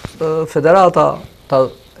dje federata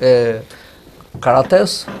e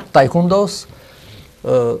karates, taekwondos,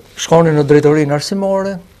 shkonin në drejtorinë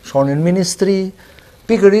arsimore, shkonin në ministri,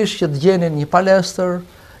 pikërisht që të gjenin një palestër,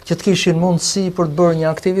 që të kishin mundësi për të bërë një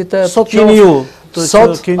aktivitet. Sot keni ju,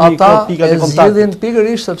 sot ata e zgjidhin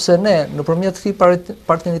pikërisht sepse ne nëpërmjet këtij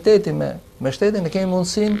partneriteti me shtetin ne kemi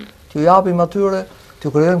mundësinë t'ju japim atyre, t'ju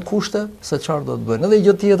krijojmë kushte se çfarë do të bëjnë. Edhe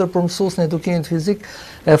gjë tjetër për mësuesin e edukimit fizik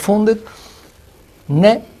e fundit,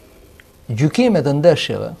 ne gjykimet e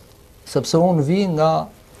ndeshjeve, sepse unë vi nga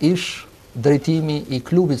ish drejtimi i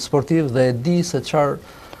klubit sportiv dhe e di se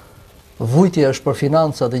çfarë vujtja është për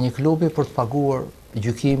financat e një klubi për të paguar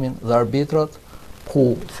gjykimin dhe arbitrat,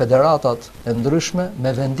 ku federatat e ndryshme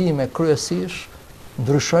me vendime kryesisht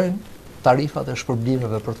ndryshojnë tarifat e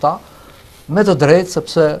shpërblimeve për ta, me të drejtë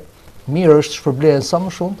sepse mirë është shpërblehen sa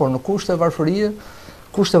më shumë, por në kushte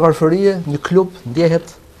varfërie një klub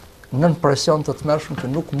ndjehet nën presion të tmerrshëm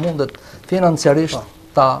që nuk mundet financiarisht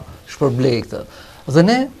ta shpërblejë këtë. Dhe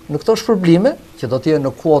ne në këto shpërblime, që do të jenë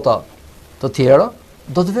në kuota të tjera,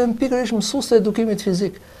 do të vëmë pikërisht mësues të edukimit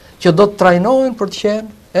fizik, që do të trajnohen për të qenë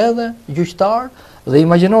edhe gjyqtar, dhe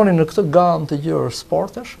imagjinoni në këtë gamë të gjërë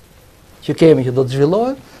sportesh që kemi që do të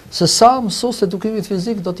zhvillohen, se sa mësues të edukimit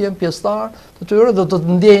fizik do të jenë pjesëtar të tyre dhe do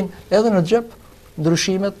të ndjejnë edhe në xhep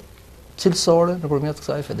ndryshimet cilësore nëpërmjet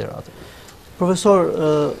kësaj federate. Profesor,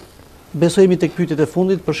 besojmë tek pyetjet e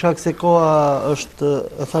fundit për shkak se koha është,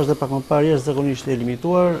 e thash edhe pak më parë, jashtëzakonisht e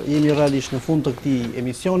limituar, jemi realisht në fund të këtij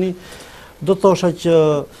emisioni. Do të thosha që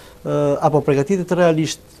apo përgatitet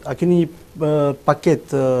realisht, a keni një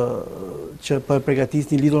paket që po e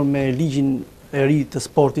përgatisni lidhur me ligjin e ri të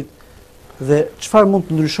sportit dhe çfarë mund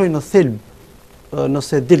të ndryshojë në thelb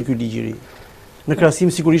nëse del ky ligj i ri, në krahasim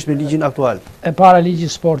sigurisht me ligjin aktual? E para, ligji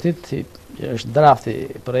i sportit është drafti,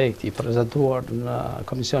 projekti i prezantuar në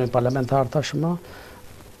Komisionin Parlamentar tashmë,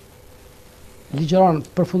 ligjeron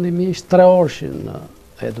përfundimisht 3 orëshin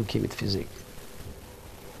e edukimit fizik.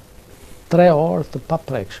 3 orë të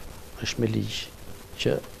paprekshme është me ligj,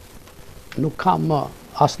 që nuk ka më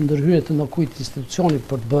as ndërhyrje të ndonjëkujt institucioni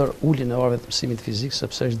për të bërë uljen e orëve të mësimit fizik,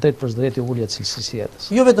 sepse është drejt për drejt ulja e cilësisë jetës.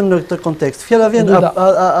 Jo vetëm në këtë kontekst. Fjala vjen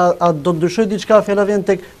a do të ndryshojë diçka, fjala vjen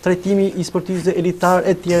tek trajtimi i sportistëve elitar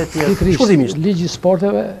etj. Shkurtimisht, ligji i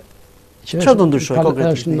sporteve që çfarë do ndryshojë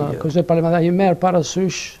konkretisht në Komisionin Parlamentar i merr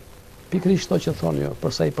parasysh pikërisht ato që thonë ju,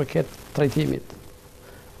 për sa i përket trajtimit.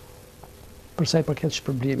 për sa i përket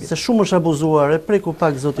shpërblimit. Se shumë është abuzuar, e preku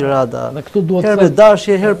pak zoti Rada. Herë me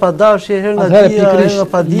dashje, herë pa dashje, herë nga dia, herë nga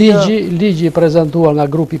pa dia. Ligji i prezentuar nga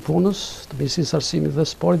grupi punës të Ministrisë së Arsimit dhe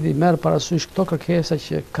Sportit i merr parasysh këto kërkesa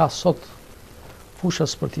që ka sot fusha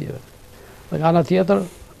sportive. Dhe nga ana tjetër,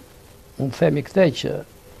 unë themi këtë që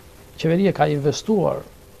qeveria ka investuar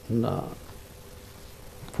në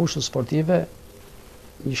fushën sportive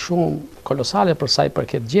një shumë kolosale për sa i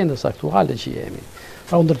përket gjendjes aktuale që jemi.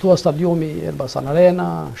 Pra u ndërtua stadiumi Elbasan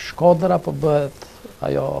Arena, Shkodra po bëhet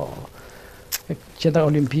ajo qendra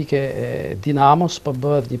olimpike e Dinamos, po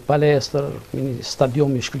bëhet një palestër, një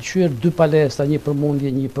stadium i shkëlqyer, 2 palestra, një për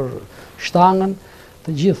mundje, një për shtangën.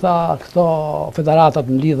 Të gjitha këto federatat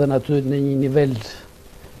mlidhen aty në një nivel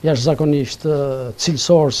jashtëzakonisht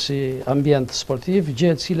cilësor si ambient sportiv,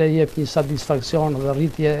 gjë e cila jep një satisfaksion dhe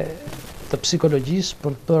rritje të psikologjisë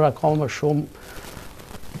për të bërë akoma shumë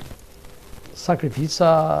sakrifica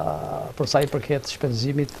për sa i përket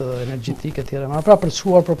shpenzimit energjetik e tjera. Pra për të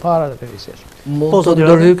shkuar përpara dhe përgjithsisht. Mund të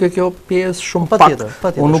ndërhyjë kjo pjesë shumë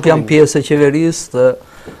pak. Unë nuk jam pjesë e qeverisë dhe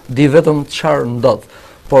di vetëm çfarë ndodh.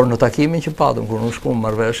 Por në takimin që patëm kur unë shkuam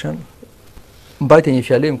marrëveshjen, mbajti një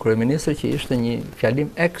fjalim kryeministri që ishte një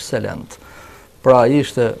fjalim ekselent. Pra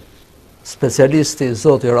ishte specialisti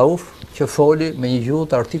zoti RAUF që foli me një gjuhë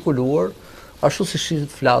të artikuluar, ashtu siç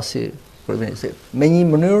ishte flasi kryeministri, me një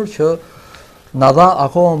mënyrë që na dha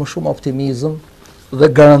akoma më shumë optimizëm dhe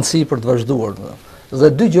garanci për të vazhduar.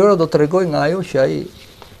 Dhe 2 gjëra do të tregoj nga ajo që ai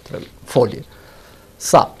foli.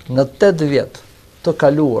 Sa në 8 vjet të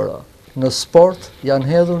kaluara në sport janë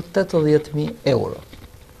hedhur 80.000 euro.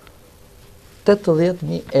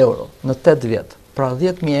 80.000 euro në 8 vjet. Pra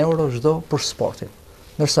 10.000 euro çdo për sportin.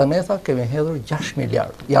 Ndërsa ne kemi hedhur 6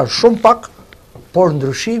 miliard. Janë shumë pak, por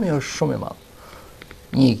ndryshimi është shumë i madh.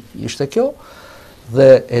 Një ishte kjo,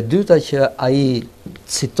 dhe e dyta që ai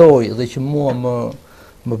citoi dhe që mua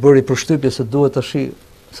më bëri përshtypje se duhet tash,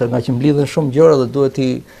 se nga që mblidhen shumë gjëra dhe duhet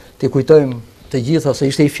t'i kujtojmë të gjitha se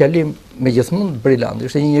ishte i fjalim megjithmonë brillant.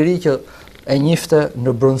 Ishte një njerëz që e njifte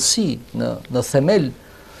në brendësi, në themel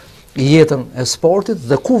i jetën e sportit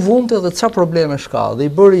dhe ku vunte dhe çfarë probleme ka. Dhe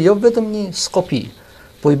i bëri jo vetëm një skopi,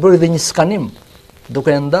 po i bëri dhe një skanim,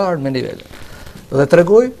 duke e ndarë me nivele. Dhe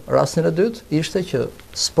tregoj, rastin e dytë, ishte që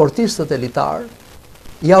sportistët elitar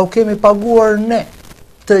ja u kemi paguar ne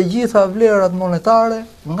të gjitha vlerat monetare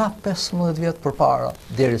nga 15 vjet përpara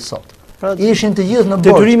deri sot. Pra, ishin të gjithë në borxh.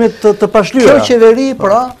 Detyrimet të pashlyera. Kjo qeveri,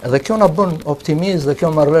 pra, edhe kjo na bën optimist dhe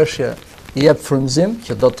kjo marrëveshje i jep frymëzim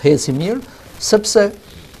që do të eci mirë, sepse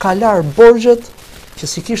ka lar borxhet që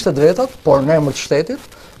si kishte vetat, por në emër të shtetit,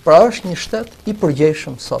 pra është një shtet i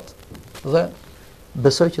përgjegjshëm sot. Dhe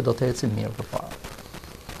besoj që do të eci mirë përpara.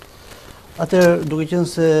 Atëherë, duke qenë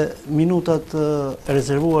se minutat e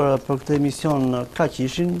rezervuara për këtë emision kaq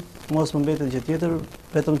ishin, mos më mbetet gjë tjetër,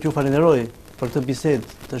 vetëm t'ju falenderoj për këtë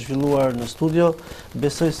bisedë të zhvilluar në studio.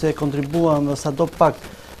 Besoj se kontribuam sado pak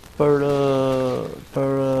për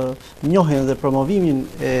njohjen dhe promovimin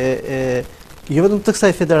jo vetëm të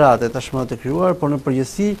kësaj federate tashmë të krijuar, por në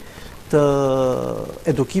përgjithësi të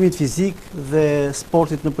edukimit fizik dhe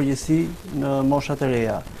sportit në përgjithësi në moshat e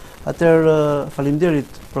reja. Atëherë,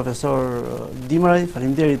 faleminderit profesor Dimraj,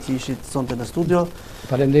 faleminderit që ishit sonte në studio.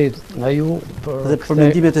 Faleminderit nga ju për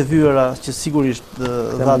mendimet e vyera që sigurisht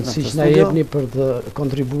dhatë në këtë studio. Na jepni për të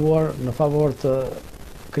kontribuar në favor të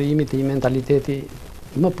krijimit të një mentaliteti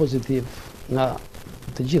më pozitiv nga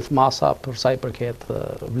të gjithë masa për sa i përket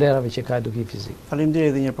vlerave që ka edukimi fizik.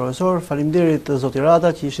 Faleminderit edhe një profesor, faleminderit zoti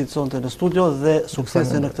Rada që ishit sonte në studio dhe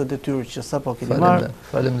suksese në këtë detyrë që sapo keni marrë.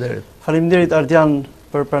 Faleminderit. Faleminderit Ardian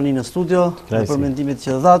për praninë në studio, dhe për mendimet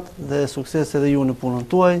që dhatë dhe sukses edhe ju në punën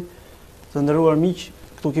tuaj. Të nderuar miq,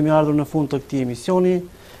 këtu kemi ardhur në fund të këtij emisioni.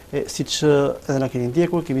 Siç edhe na keni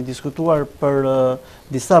ndjekur, kemi diskutuar për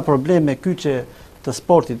disa probleme kyçe të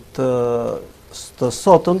sportit të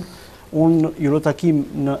sotëm. Unë ju takim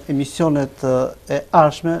në emisionet e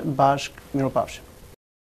ardhshme bashkë. Mirupafshim.